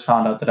very first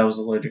found out that I was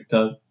allergic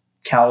to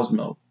cow's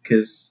milk.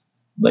 Because,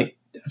 like,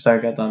 after I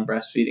got done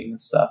breastfeeding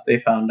and stuff, they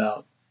found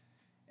out.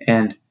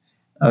 And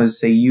I would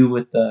say you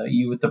with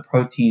the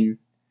protein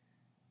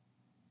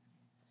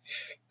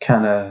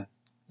kind of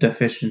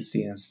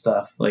deficiency and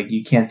stuff. Like,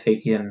 you can't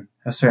take in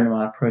a certain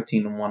amount of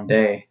protein in one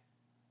day.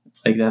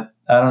 Like that,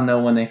 I don't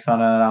know when they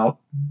found that out.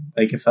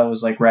 Like if that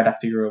was like right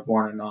after you were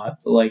born or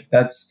not. So, like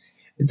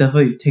it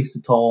definitely takes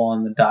a toll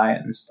on the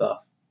diet and stuff.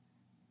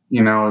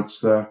 It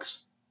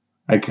sucks.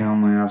 I can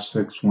only have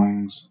 6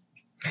 wings.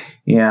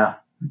 Yeah.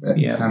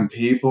 10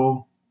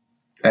 people,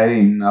 that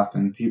ain't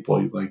nothing.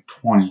 People eat like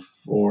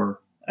 24.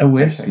 I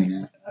wish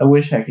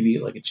I could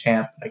eat like a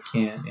champ. I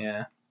can't.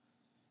 Yeah.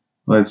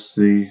 Let's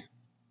see.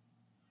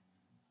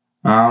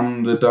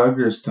 The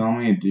doctors tell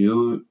me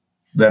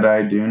that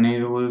I do need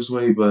to lose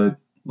weight, but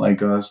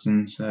like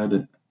Austin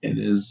said, it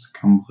is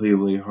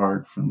completely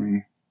hard for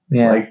me.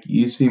 Yeah. Like,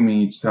 you see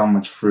me eat so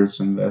much fruits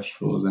and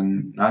vegetables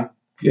and not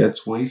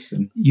gets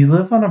wasted. You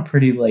live on a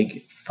pretty, like,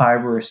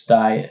 fibrous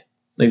diet,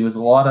 like, with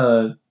a lot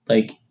of,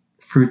 like,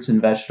 fruits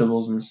and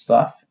vegetables and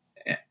stuff.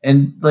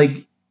 And,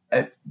 like,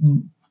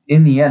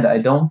 in the end, I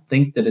don't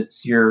think that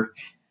it's your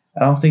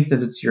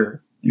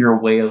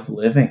way of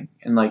living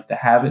and, like, the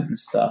habit and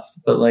stuff.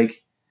 But,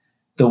 like,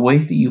 the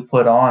weight that you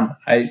put on,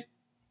 I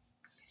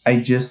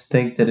just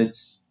think that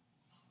it's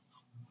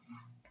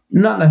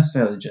not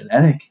necessarily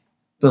genetic,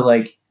 but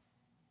like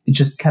it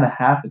just kind of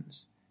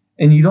happens,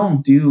 and you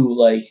don't do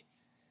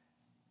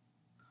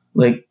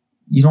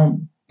you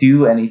don't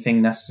do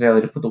anything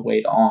necessarily to put the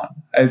weight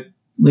on.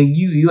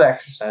 You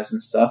exercise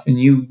and stuff, and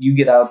you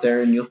get out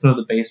there and you'll throw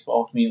the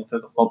baseball with me, you'll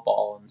throw the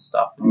football and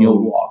stuff, and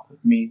you'll walk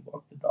with me,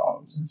 walk the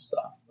dogs and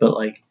stuff. But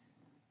like,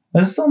 I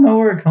just don't know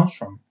where it comes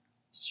from.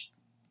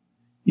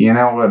 You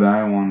know what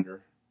I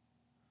wonder?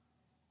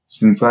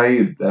 Since I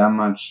eat that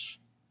much,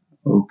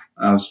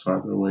 I was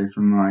farther away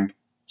from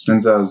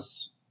since I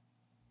was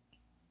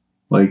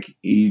I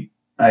eat.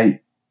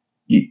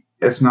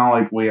 It's not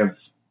like we have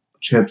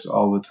chips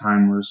all the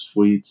time or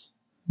sweets.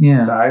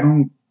 Yeah. So I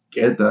don't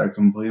get that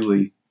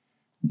completely.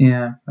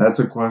 Yeah. That's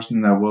a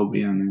question that will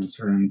be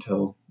unanswered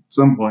until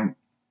some point,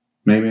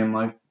 maybe in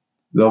life,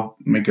 they'll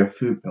make a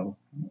food pill.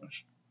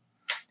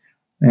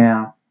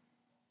 Yeah.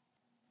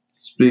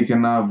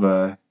 Speaking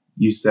of,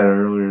 you said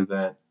earlier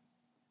that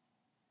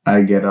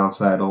I get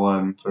outside a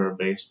lot and throw a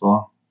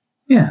baseball.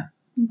 Yeah.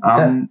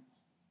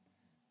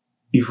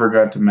 You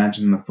forgot to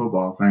mention the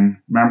football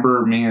thing.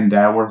 Remember me and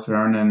Dad were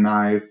throwing and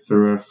I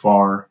threw it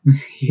far.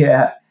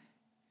 Yeah.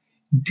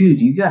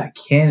 Dude, you got a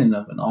cannon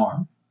of an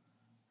arm.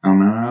 I don't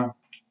know.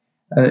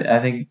 I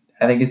think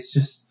it's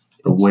just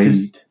The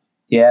weight.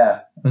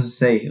 Yeah. I was gonna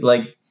say,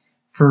 like,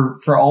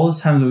 for all the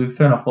times that we've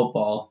thrown a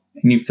football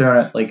and you've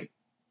thrown it like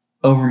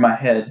over my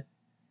head,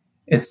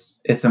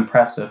 it's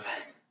impressive.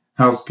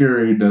 How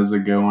scary does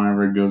it go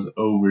whenever it goes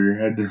over your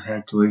head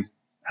directly?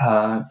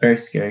 Very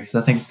scary because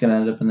I think it's gonna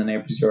end up in the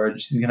neighbor's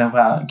yard. She's gonna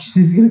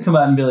come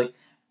out and be like,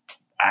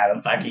 "Why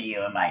the fuck are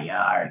you in my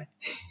yard?"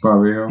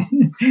 Probably.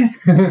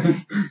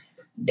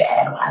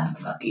 Dad, why the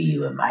fuck are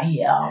you in my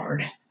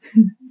yard?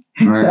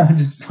 Right. I'm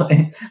just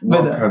playing.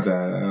 We'll cut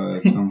that out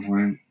at some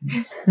point.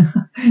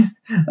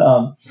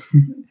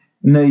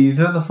 No, you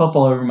throw the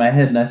football over my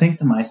head, and I think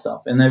to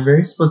myself, in that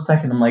very split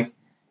second, I'm like,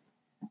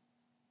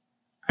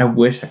 I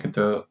wish I could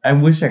throw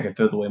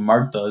the way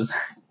Mark does.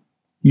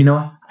 You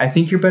know, I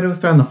think you're better with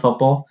throwing the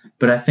football,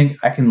 but I think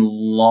I can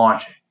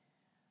launch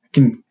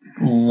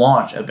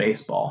a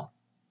baseball.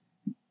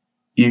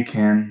 You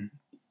can.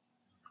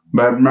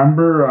 But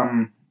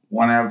remember,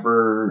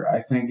 whenever,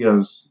 I think it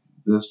was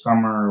this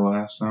summer or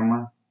last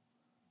summer,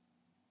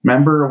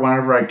 remember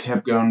whenever I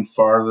kept going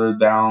farther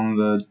down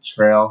the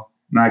trail,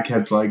 and I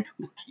kept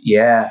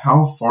yeah.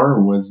 How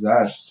far was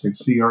that?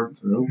 60-yard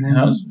throw?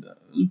 Yeah, it was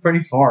pretty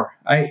far.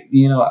 I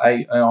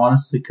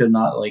honestly could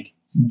not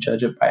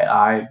judge it by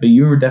eye, but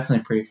you were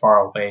definitely pretty far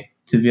away.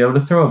 To be able to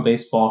throw a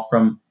baseball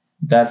from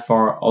that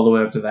far all the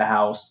way up to the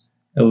house,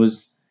 it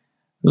was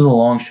a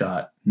long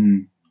shot.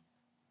 Mm.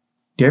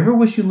 Do you ever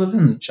wish you lived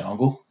in the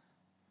jungle?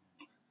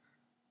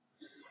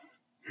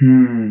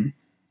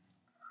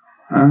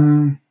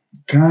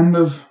 Kind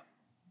of.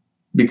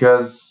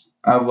 Because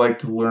I like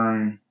to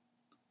learn.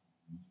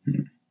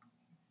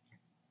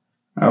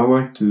 I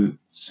like to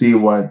see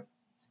what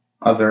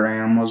other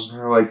animals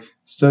are like,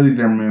 study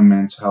their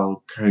movements,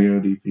 how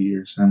Coyote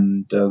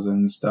Peterson does it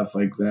and stuff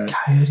like that.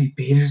 Coyote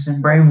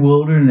Peterson, Brave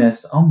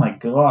Wilderness. Oh my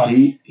god.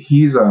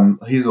 He's a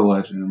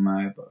legend in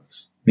my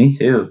books. Me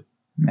too.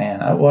 Man,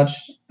 I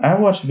watched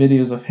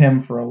videos of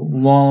him for a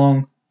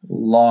long,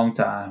 long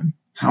time.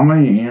 How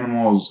many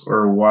animals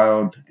or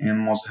wild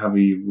animals have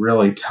he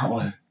really dealt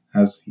with?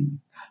 Has he?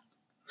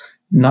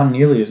 Not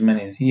nearly as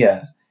many as he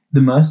has.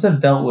 The most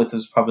I've dealt with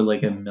was probably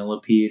like a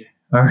millipede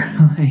or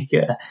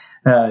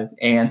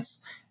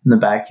ants in the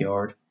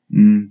backyard.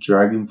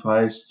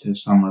 Dragonflies to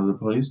some other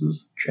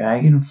places.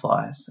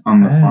 Dragonflies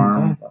on the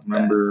farm.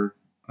 Remember?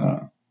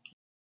 Farm.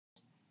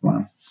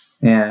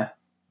 Yeah.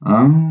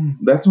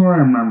 That's where I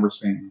remember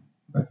seeing.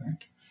 I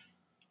think.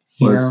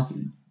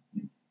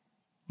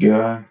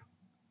 Good.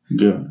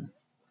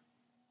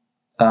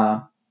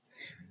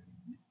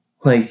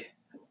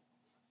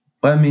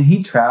 I mean,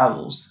 he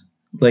travels.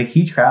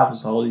 He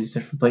travels all these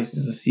different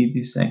places to see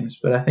these things,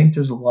 but I think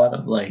there's a lot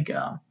of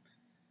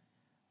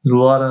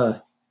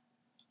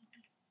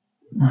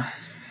I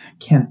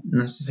can't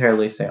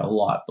necessarily say a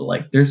lot,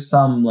 but there's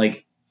some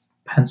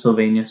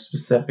Pennsylvania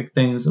specific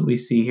things that we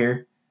see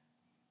here.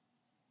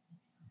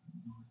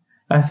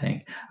 I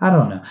think. I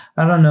don't know.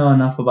 I don't know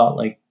enough about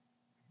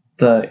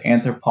the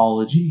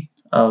anthropology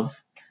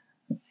of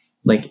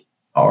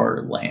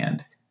our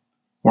land.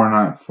 We're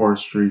not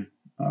forestry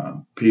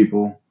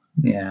people.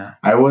 Yeah.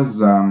 I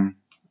was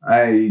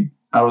I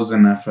was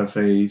in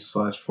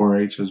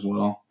FFA/4-H as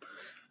well.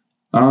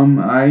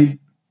 I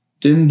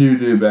didn't do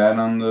too bad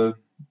on the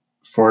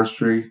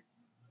forestry.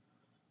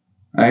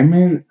 I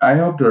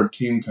helped our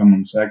team come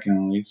in second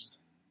at least.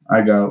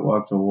 I got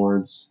lots of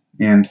awards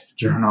and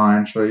journal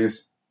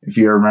entries. If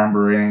you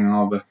remember reading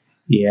all the...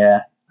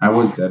 Yeah. I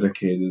was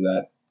dedicated to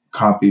that.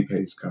 Copy,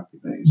 paste.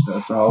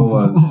 That's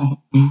all it was.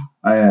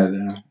 I had,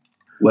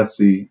 let's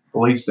see,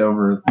 at least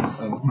over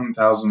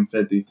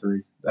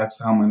 1,053. That's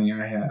how many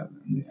I had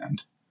in the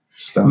end.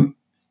 So,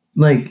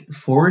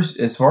 forest,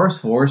 as far as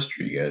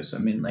forestry goes, I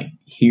mean,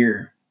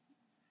 here,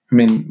 I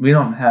mean, we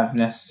don't have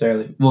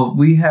necessarily, well,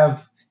 we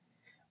have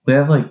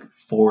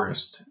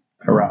forest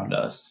around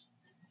us.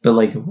 But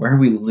where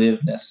we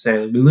live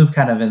necessarily, we live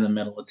kind of in the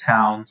middle of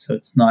town, so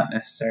it's not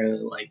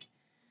necessarily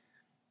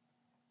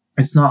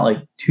it's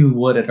not too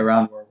wooded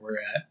around where we're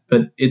at.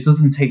 But it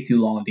doesn't take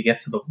too long to get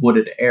to the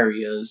wooded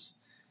areas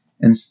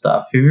and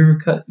stuff. Have you ever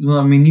cut? Well,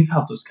 I mean, you've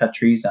helped us cut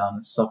trees down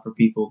and stuff for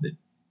people that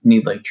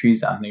need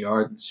trees down in the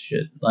yard and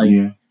shit.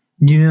 Yeah.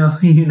 You know.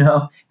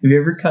 Have you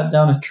ever cut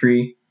down a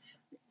tree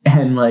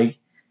and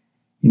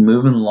you're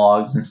moving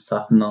logs and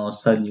stuff, and all of a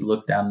sudden you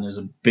look down and there's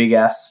a big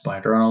ass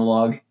spider on a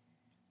log?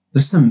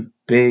 There's some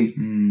big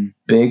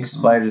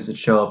spiders that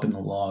show up in the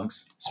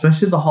logs,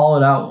 especially the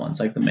hollowed out ones,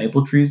 the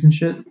maple trees and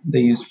shit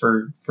they use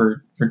for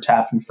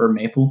tapping for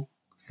maple,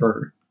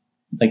 for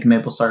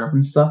maple syrup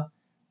and stuff.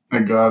 I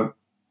got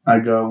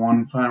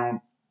one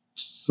final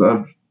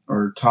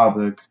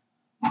topic.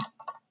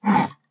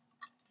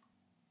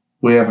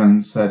 We haven't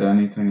said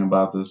anything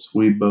about this.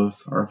 We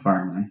both are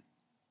firemen.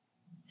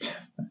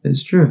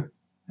 It's true.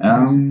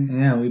 Um,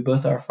 Yeah, we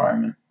both are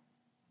firemen.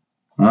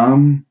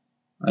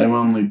 I've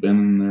only been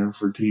in there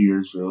for 2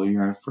 years, really.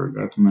 I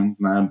forgot to mention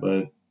that,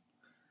 but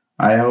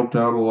I helped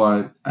out a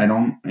lot. I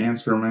don't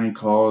answer many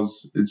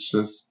calls. It's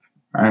just,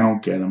 I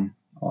don't get them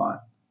a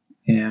lot.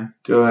 Yeah.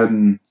 Go ahead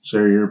and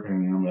share your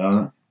opinion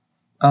about it.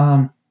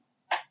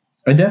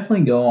 I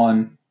definitely go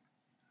on.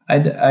 I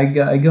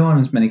go on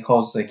as many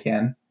calls as I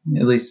can,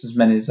 at least as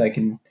many as I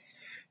can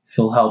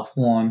feel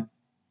helpful on.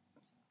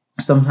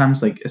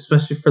 Sometimes, like,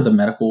 especially for the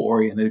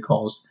medical-oriented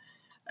calls,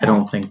 I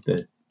don't think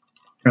that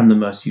I'm the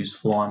most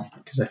useful on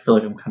because I feel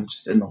like I'm kind of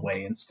just in the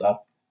way and stuff.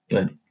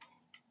 But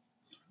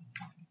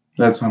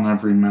that's on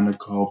every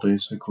medical call,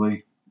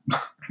 basically.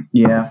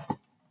 Yeah.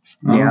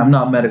 Yeah, I'm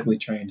not medically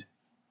trained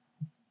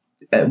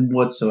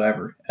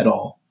whatsoever at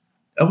all.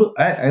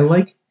 I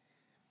like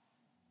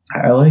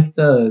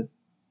the,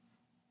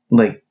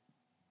 like,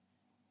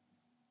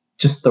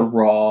 just the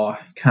raw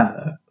kind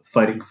of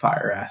fighting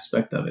fire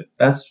aspect of it.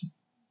 That's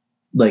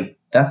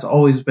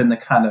always been the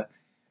kind of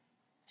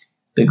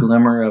the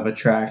glimmer of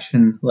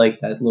attraction, like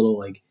that little,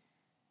 like,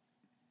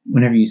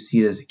 whenever you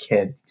see it as a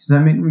kid. Because, I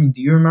mean,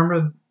 do you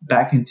remember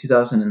back in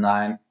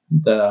 2009,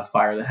 the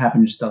fire that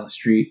happened just down the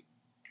street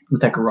with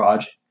that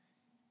garage?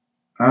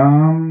 I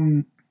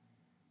don't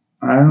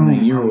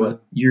know.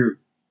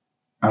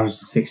 I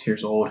was 6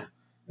 years old,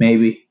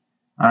 maybe.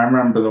 I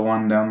remember the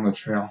one down the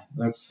trail.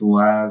 That's the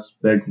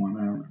last big one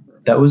I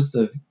remember. That was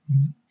the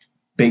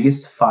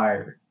biggest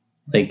fire,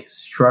 like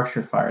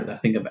structure fire, that I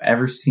think I've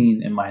ever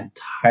seen in my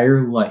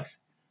entire life.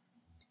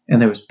 And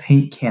there was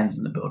paint cans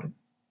in the building.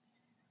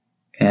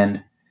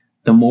 And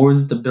the more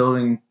that the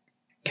building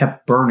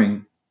kept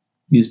burning,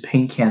 these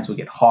paint cans would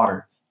get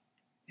hotter.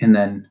 And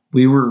then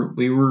we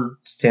were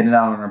standing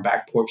out on our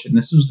back porch, and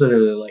this was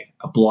literally like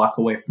a block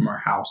away from our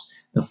house.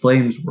 The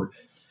flames were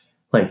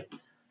like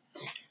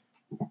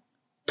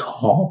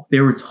tall.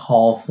 They were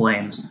tall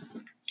flames.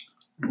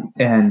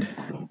 And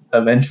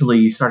eventually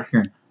you started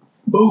hearing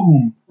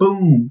boom,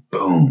 boom,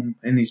 boom,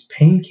 and these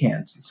paint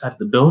cans inside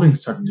the building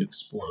started to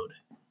explode.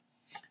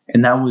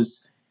 And that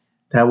was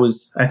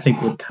I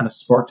think what kind of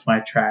sparked my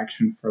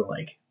attraction for,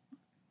 like,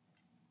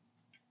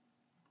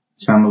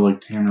 sounded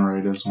like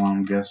Tannerite is what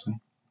I'm guessing.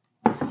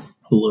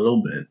 A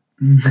little bit.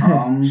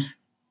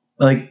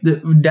 Like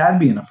Dad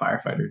being a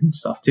firefighter and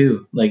stuff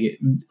too. Like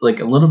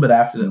a little bit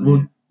after that.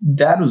 Well,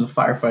 Dad was a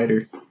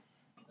firefighter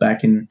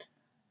back in.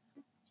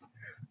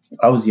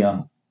 I was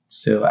young,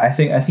 so I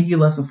think he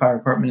left the fire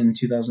department in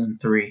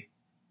 2003,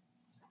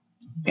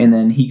 and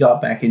then he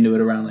got back into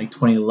it around like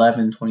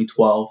 2011,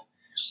 2012.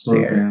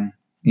 So,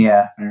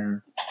 yeah.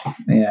 And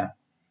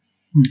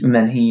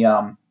then he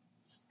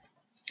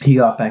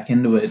got back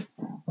into it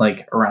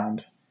like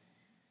around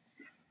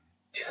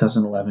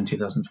 2011,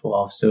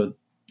 2012. So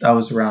I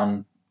was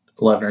around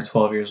 11 or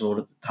 12 years old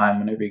at the time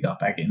whenever he got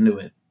back into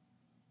it.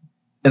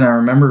 And I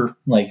remember,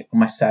 like, on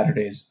my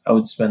Saturdays, I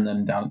would spend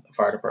them down at the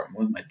fire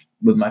department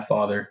with my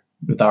father,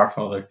 with our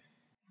father.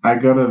 I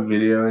got a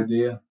video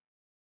idea.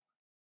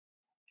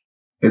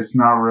 It's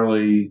not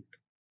really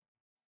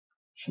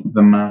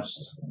the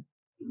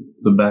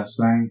best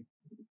thing.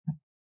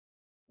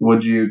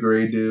 Would you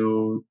agree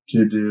to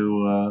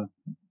do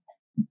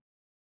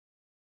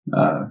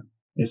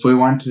if we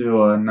went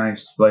to a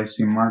nice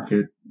spicy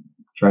market,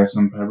 try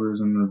some peppers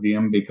and review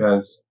them,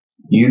 because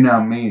you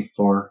know me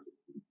for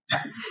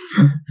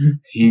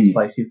heat.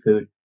 Spicy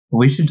food.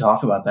 We should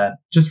talk about that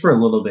just for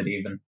a little bit,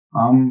 even.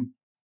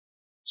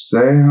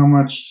 Say how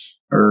much,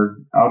 or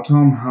I'll tell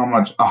them how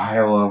much I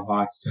love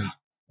hot stuff.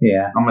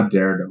 Yeah, I'm a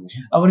daredevil.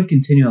 I want to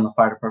continue on the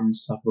fire department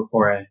stuff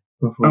before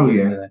we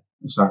get into that.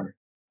 Sorry.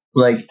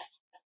 Like,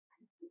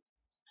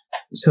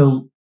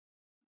 so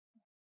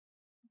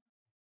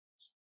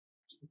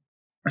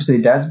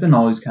Dad's been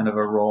always kind of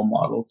a role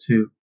model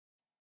to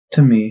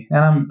me,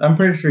 and I'm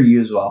pretty sure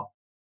you as well.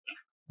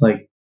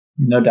 Like,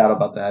 no doubt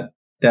about that.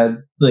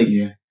 Dad, like,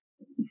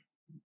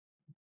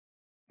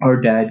 our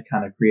dad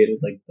kind of created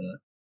like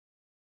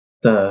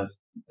the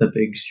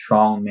big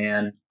strong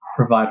man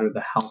provider,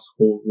 the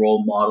household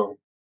role model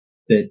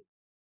that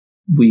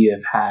we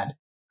have had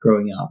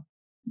growing up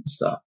and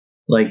stuff.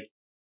 Like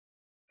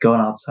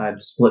going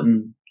outside,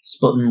 splitting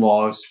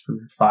logs for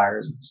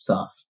fires and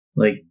stuff.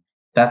 Like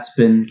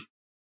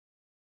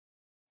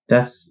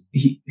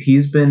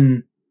he's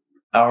been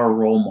our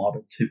role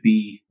model to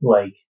be,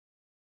 like,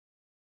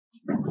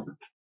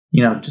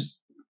 you know,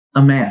 just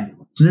a man.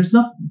 There's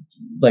nothing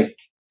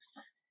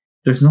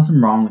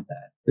wrong with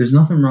that. There's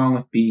nothing wrong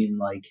with being,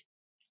 like,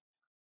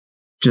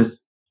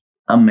 just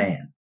a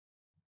man.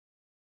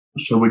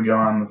 Shall we go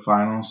on the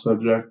final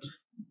subject?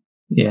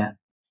 Yeah.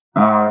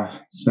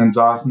 Since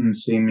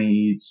Austin's seen me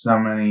eat so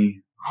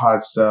many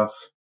hot stuff,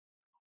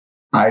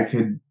 I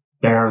could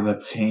bear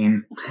the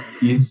pain.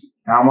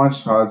 How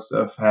much hot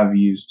stuff have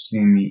you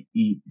seen me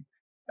eat?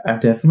 I've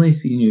definitely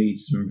seen you eat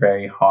some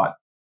very hot,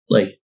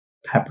 like,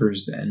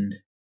 peppers and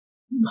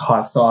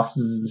hot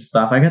sauces and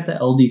stuff. I got the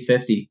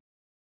LD50.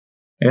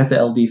 I got the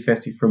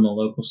LD50 from a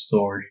local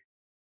store.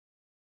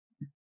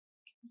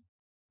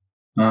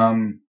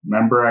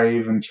 Remember I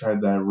even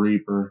tried that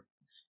Reaper.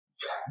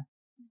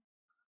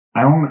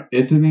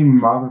 It didn't even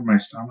bother my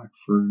stomach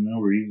for no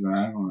reason.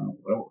 I don't know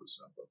what was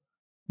up with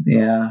it.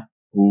 Yeah.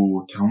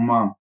 Ooh, tell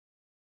Mom.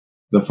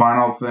 The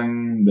final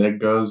thing that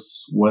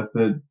goes with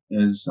it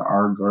is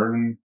our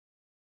garden.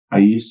 I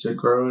used to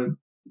grow it.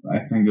 I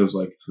think it was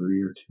like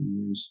 3 or 2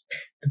 years.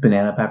 The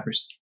banana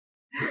peppers.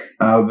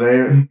 Oh, they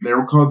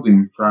were called the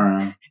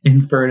Inferno.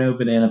 Inferno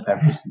banana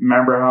peppers.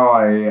 Remember how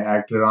I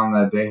acted on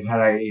that day that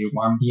I ate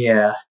one?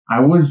 Yeah.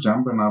 I was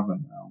jumping up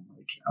and down.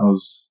 I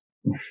was.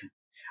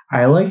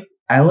 I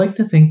like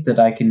to think that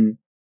I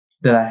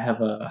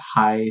have a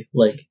high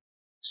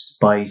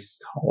spice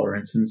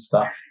tolerance and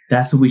stuff.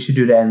 That's what we should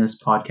do to end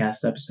this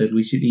podcast episode.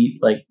 We should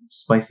eat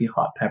spicy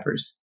hot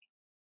peppers.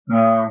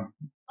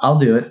 I'll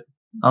do it.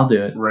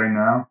 Right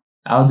now?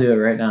 I'll do it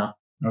right now.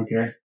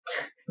 Okay.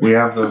 We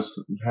have those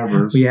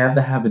peppers. We have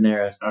the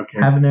habaneros. Okay.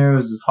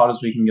 Habaneros as hot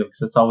as we can go because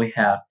that's all we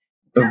have.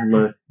 Oh,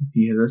 look, if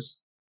you hear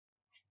this,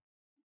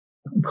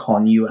 I'm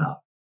calling you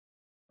out.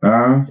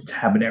 It's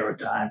habanero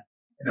time,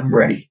 and I'm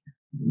ready,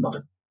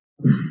 mother.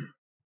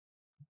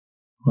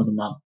 Hold them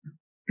up.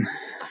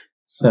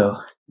 So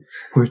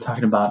we're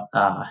talking about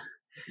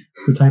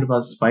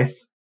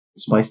spice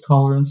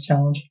tolerance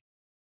challenge.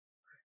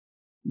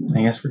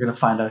 I guess we're gonna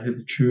find out who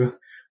the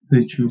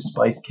true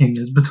spice king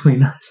is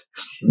between us.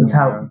 That's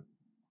how.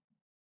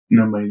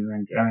 Nobody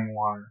drink any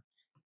water.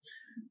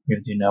 We're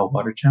gonna do no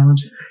water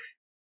challenge.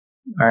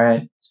 All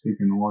right.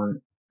 Sleeping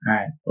water. All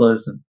right.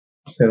 Listen.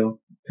 So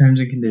terms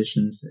and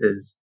conditions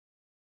is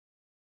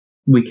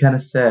we kind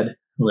of said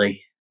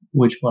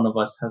which one of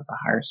us has the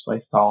higher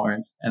spice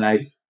tolerance, and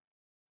I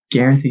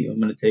guarantee you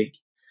I'm gonna take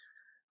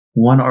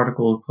one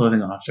article of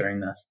clothing off during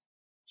this.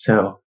 So,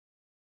 are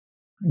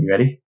you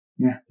ready?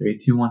 Yeah. 3,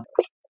 2, 1.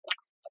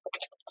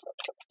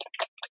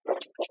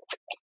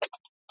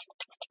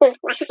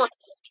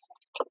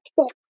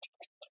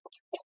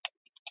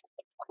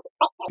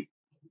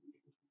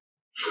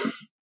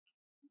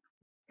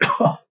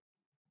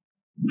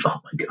 Oh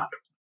my god.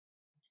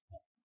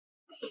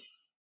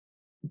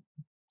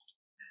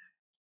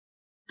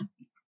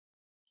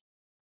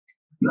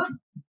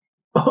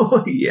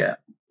 Oh yeah.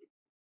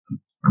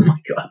 Oh my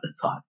god,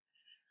 that's hot.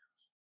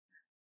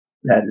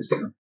 That is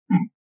damn.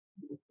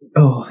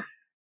 Oh.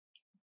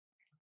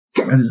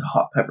 That is a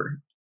hot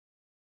pepper.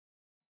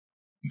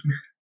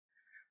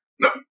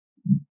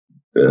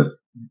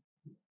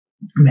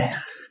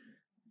 Man.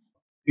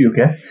 You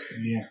okay?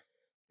 Yeah.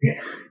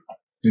 Yeah.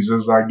 It's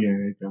just like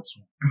hiccups.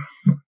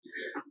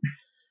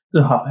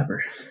 The hot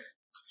pepper.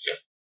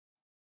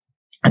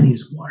 I need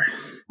some water.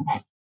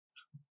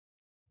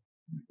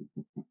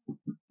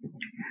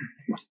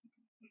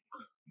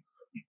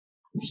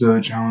 So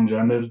the challenge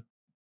ended?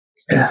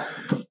 Yeah,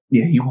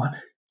 you won.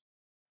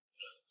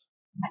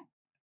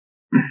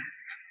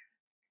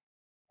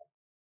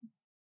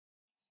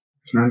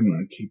 I'm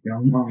gonna keep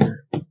going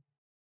longer.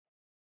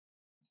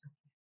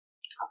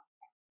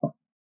 Oh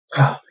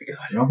my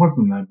god. That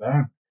wasn't that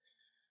bad.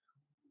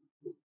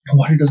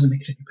 Water doesn't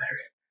make it any better.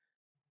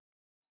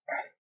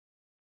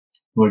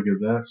 Look at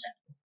this.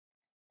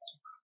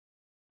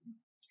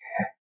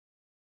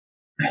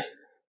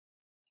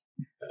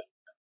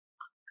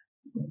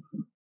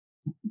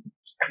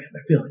 I got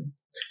my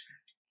feelings.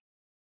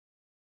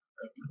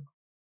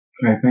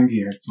 I think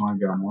he accidentally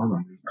got more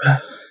than me.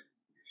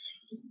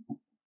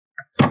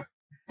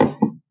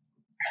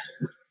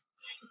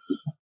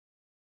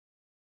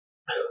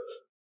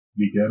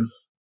 You good?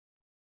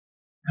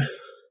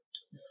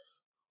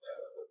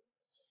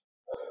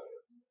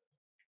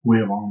 We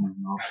have almond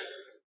milk.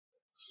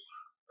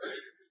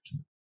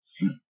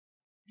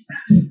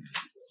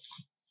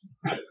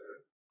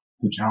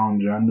 The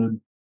challenge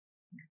ended.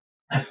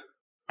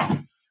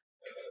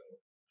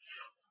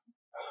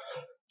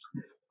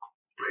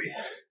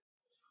 Breathe.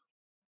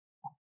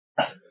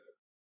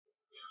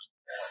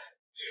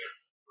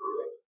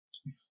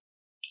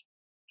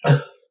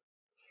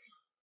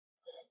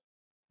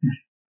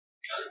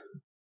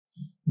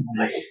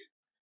 Like,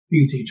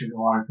 you can take a drink of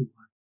water if you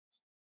want.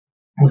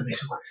 What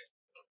makes it worse?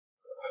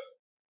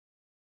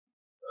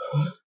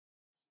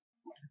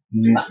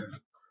 You need to.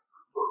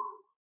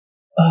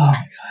 Oh my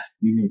god.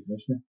 You need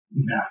tissue?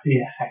 No,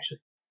 yeah,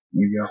 actually.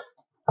 There you go.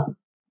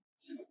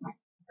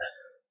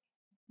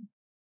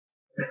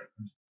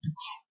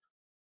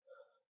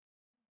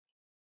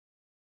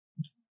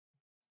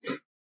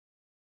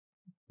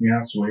 Yeah,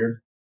 it's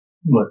weird.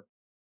 What?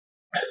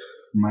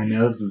 My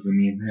nose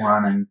isn't even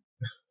running.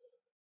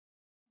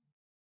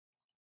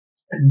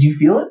 Do you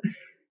feel it?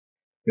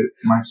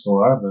 My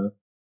saliva.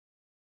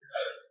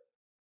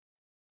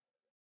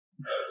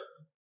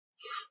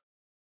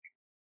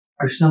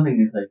 There's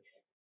something that's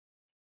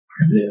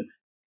primitive.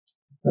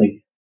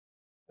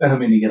 I don't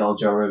mean to get all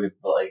Joe Rogan,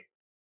 but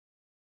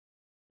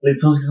it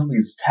feels like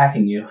something's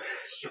attacking you.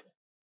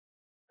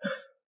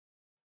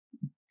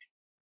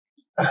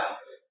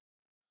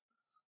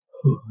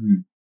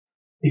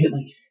 You get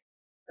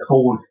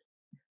cold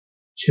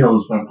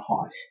chills when I'm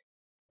hot,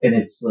 and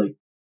it's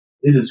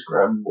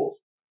indescribable.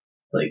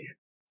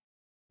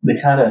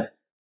 The kind of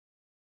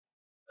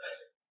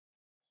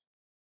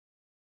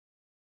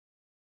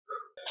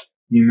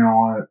You know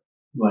what?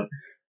 What?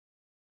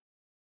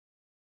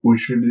 We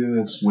should do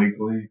this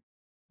weekly.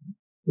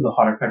 With a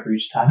hotter pepper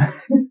each time.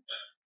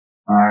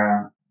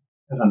 I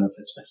don't know if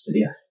it's best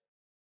idea.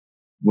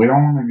 We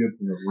don't want to get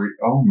to the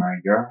oh my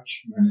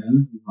gosh, my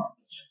nose is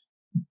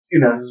running.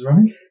 Your nose is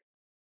running?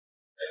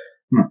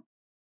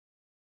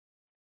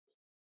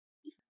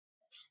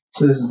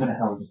 So this has been a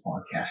hell of a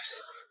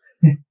podcast.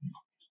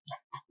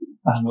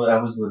 I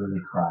was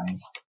literally crying.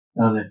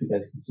 I don't know if you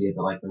guys can see it,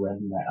 but like the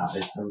red in my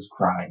eyes, I was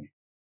crying.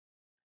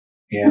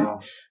 Yeah.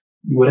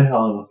 What a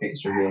hell of a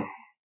face reveal.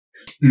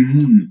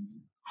 Mm-hmm.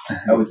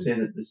 I would say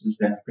that this has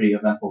been a pretty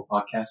eventful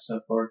podcast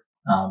so far.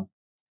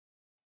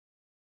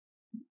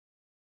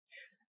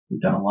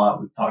 We've done a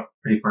lot. We've talked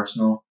pretty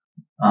personal.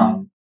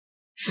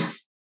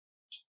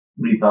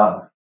 We've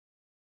touched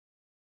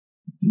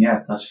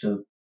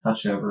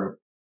over a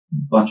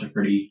bunch of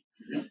pretty,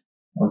 I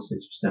would say,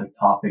 specific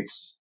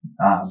topics.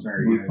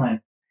 We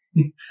plan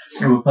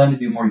to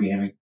do more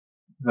gaming.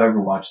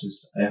 Whoever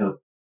watches, I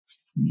hope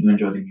you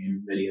enjoy the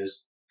gaming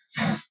videos.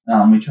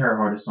 We try our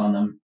hardest on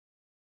them.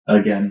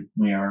 Again,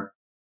 me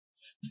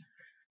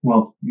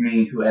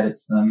who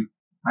edits them.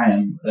 I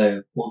am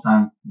a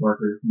full-time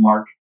worker,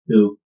 Mark,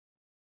 who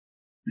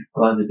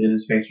gladly did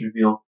his face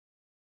reveal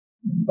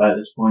by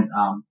this point.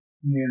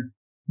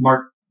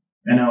 Mark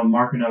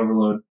and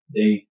Overload,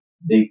 they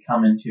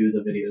come into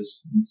the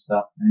videos and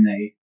stuff, and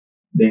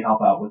they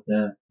help out with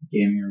the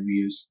gaming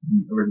reviews,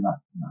 or not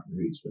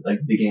reviews, but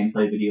like the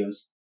gameplay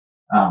videos.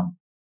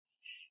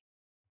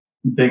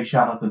 Big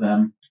shout out to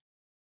them.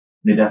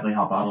 They definitely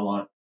help out a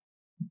lot.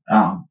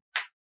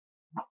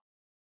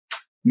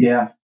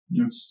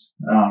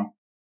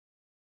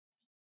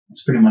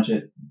 That's pretty much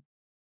it.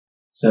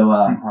 So,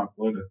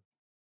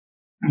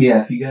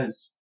 if you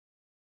guys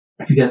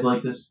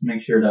like this,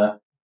 make sure to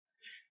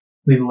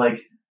leave a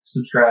like,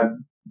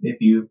 subscribe if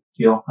you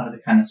feel out of the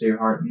kindness of your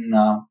heart, and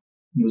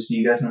we'll see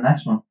you guys in the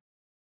next one.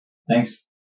 Thanks.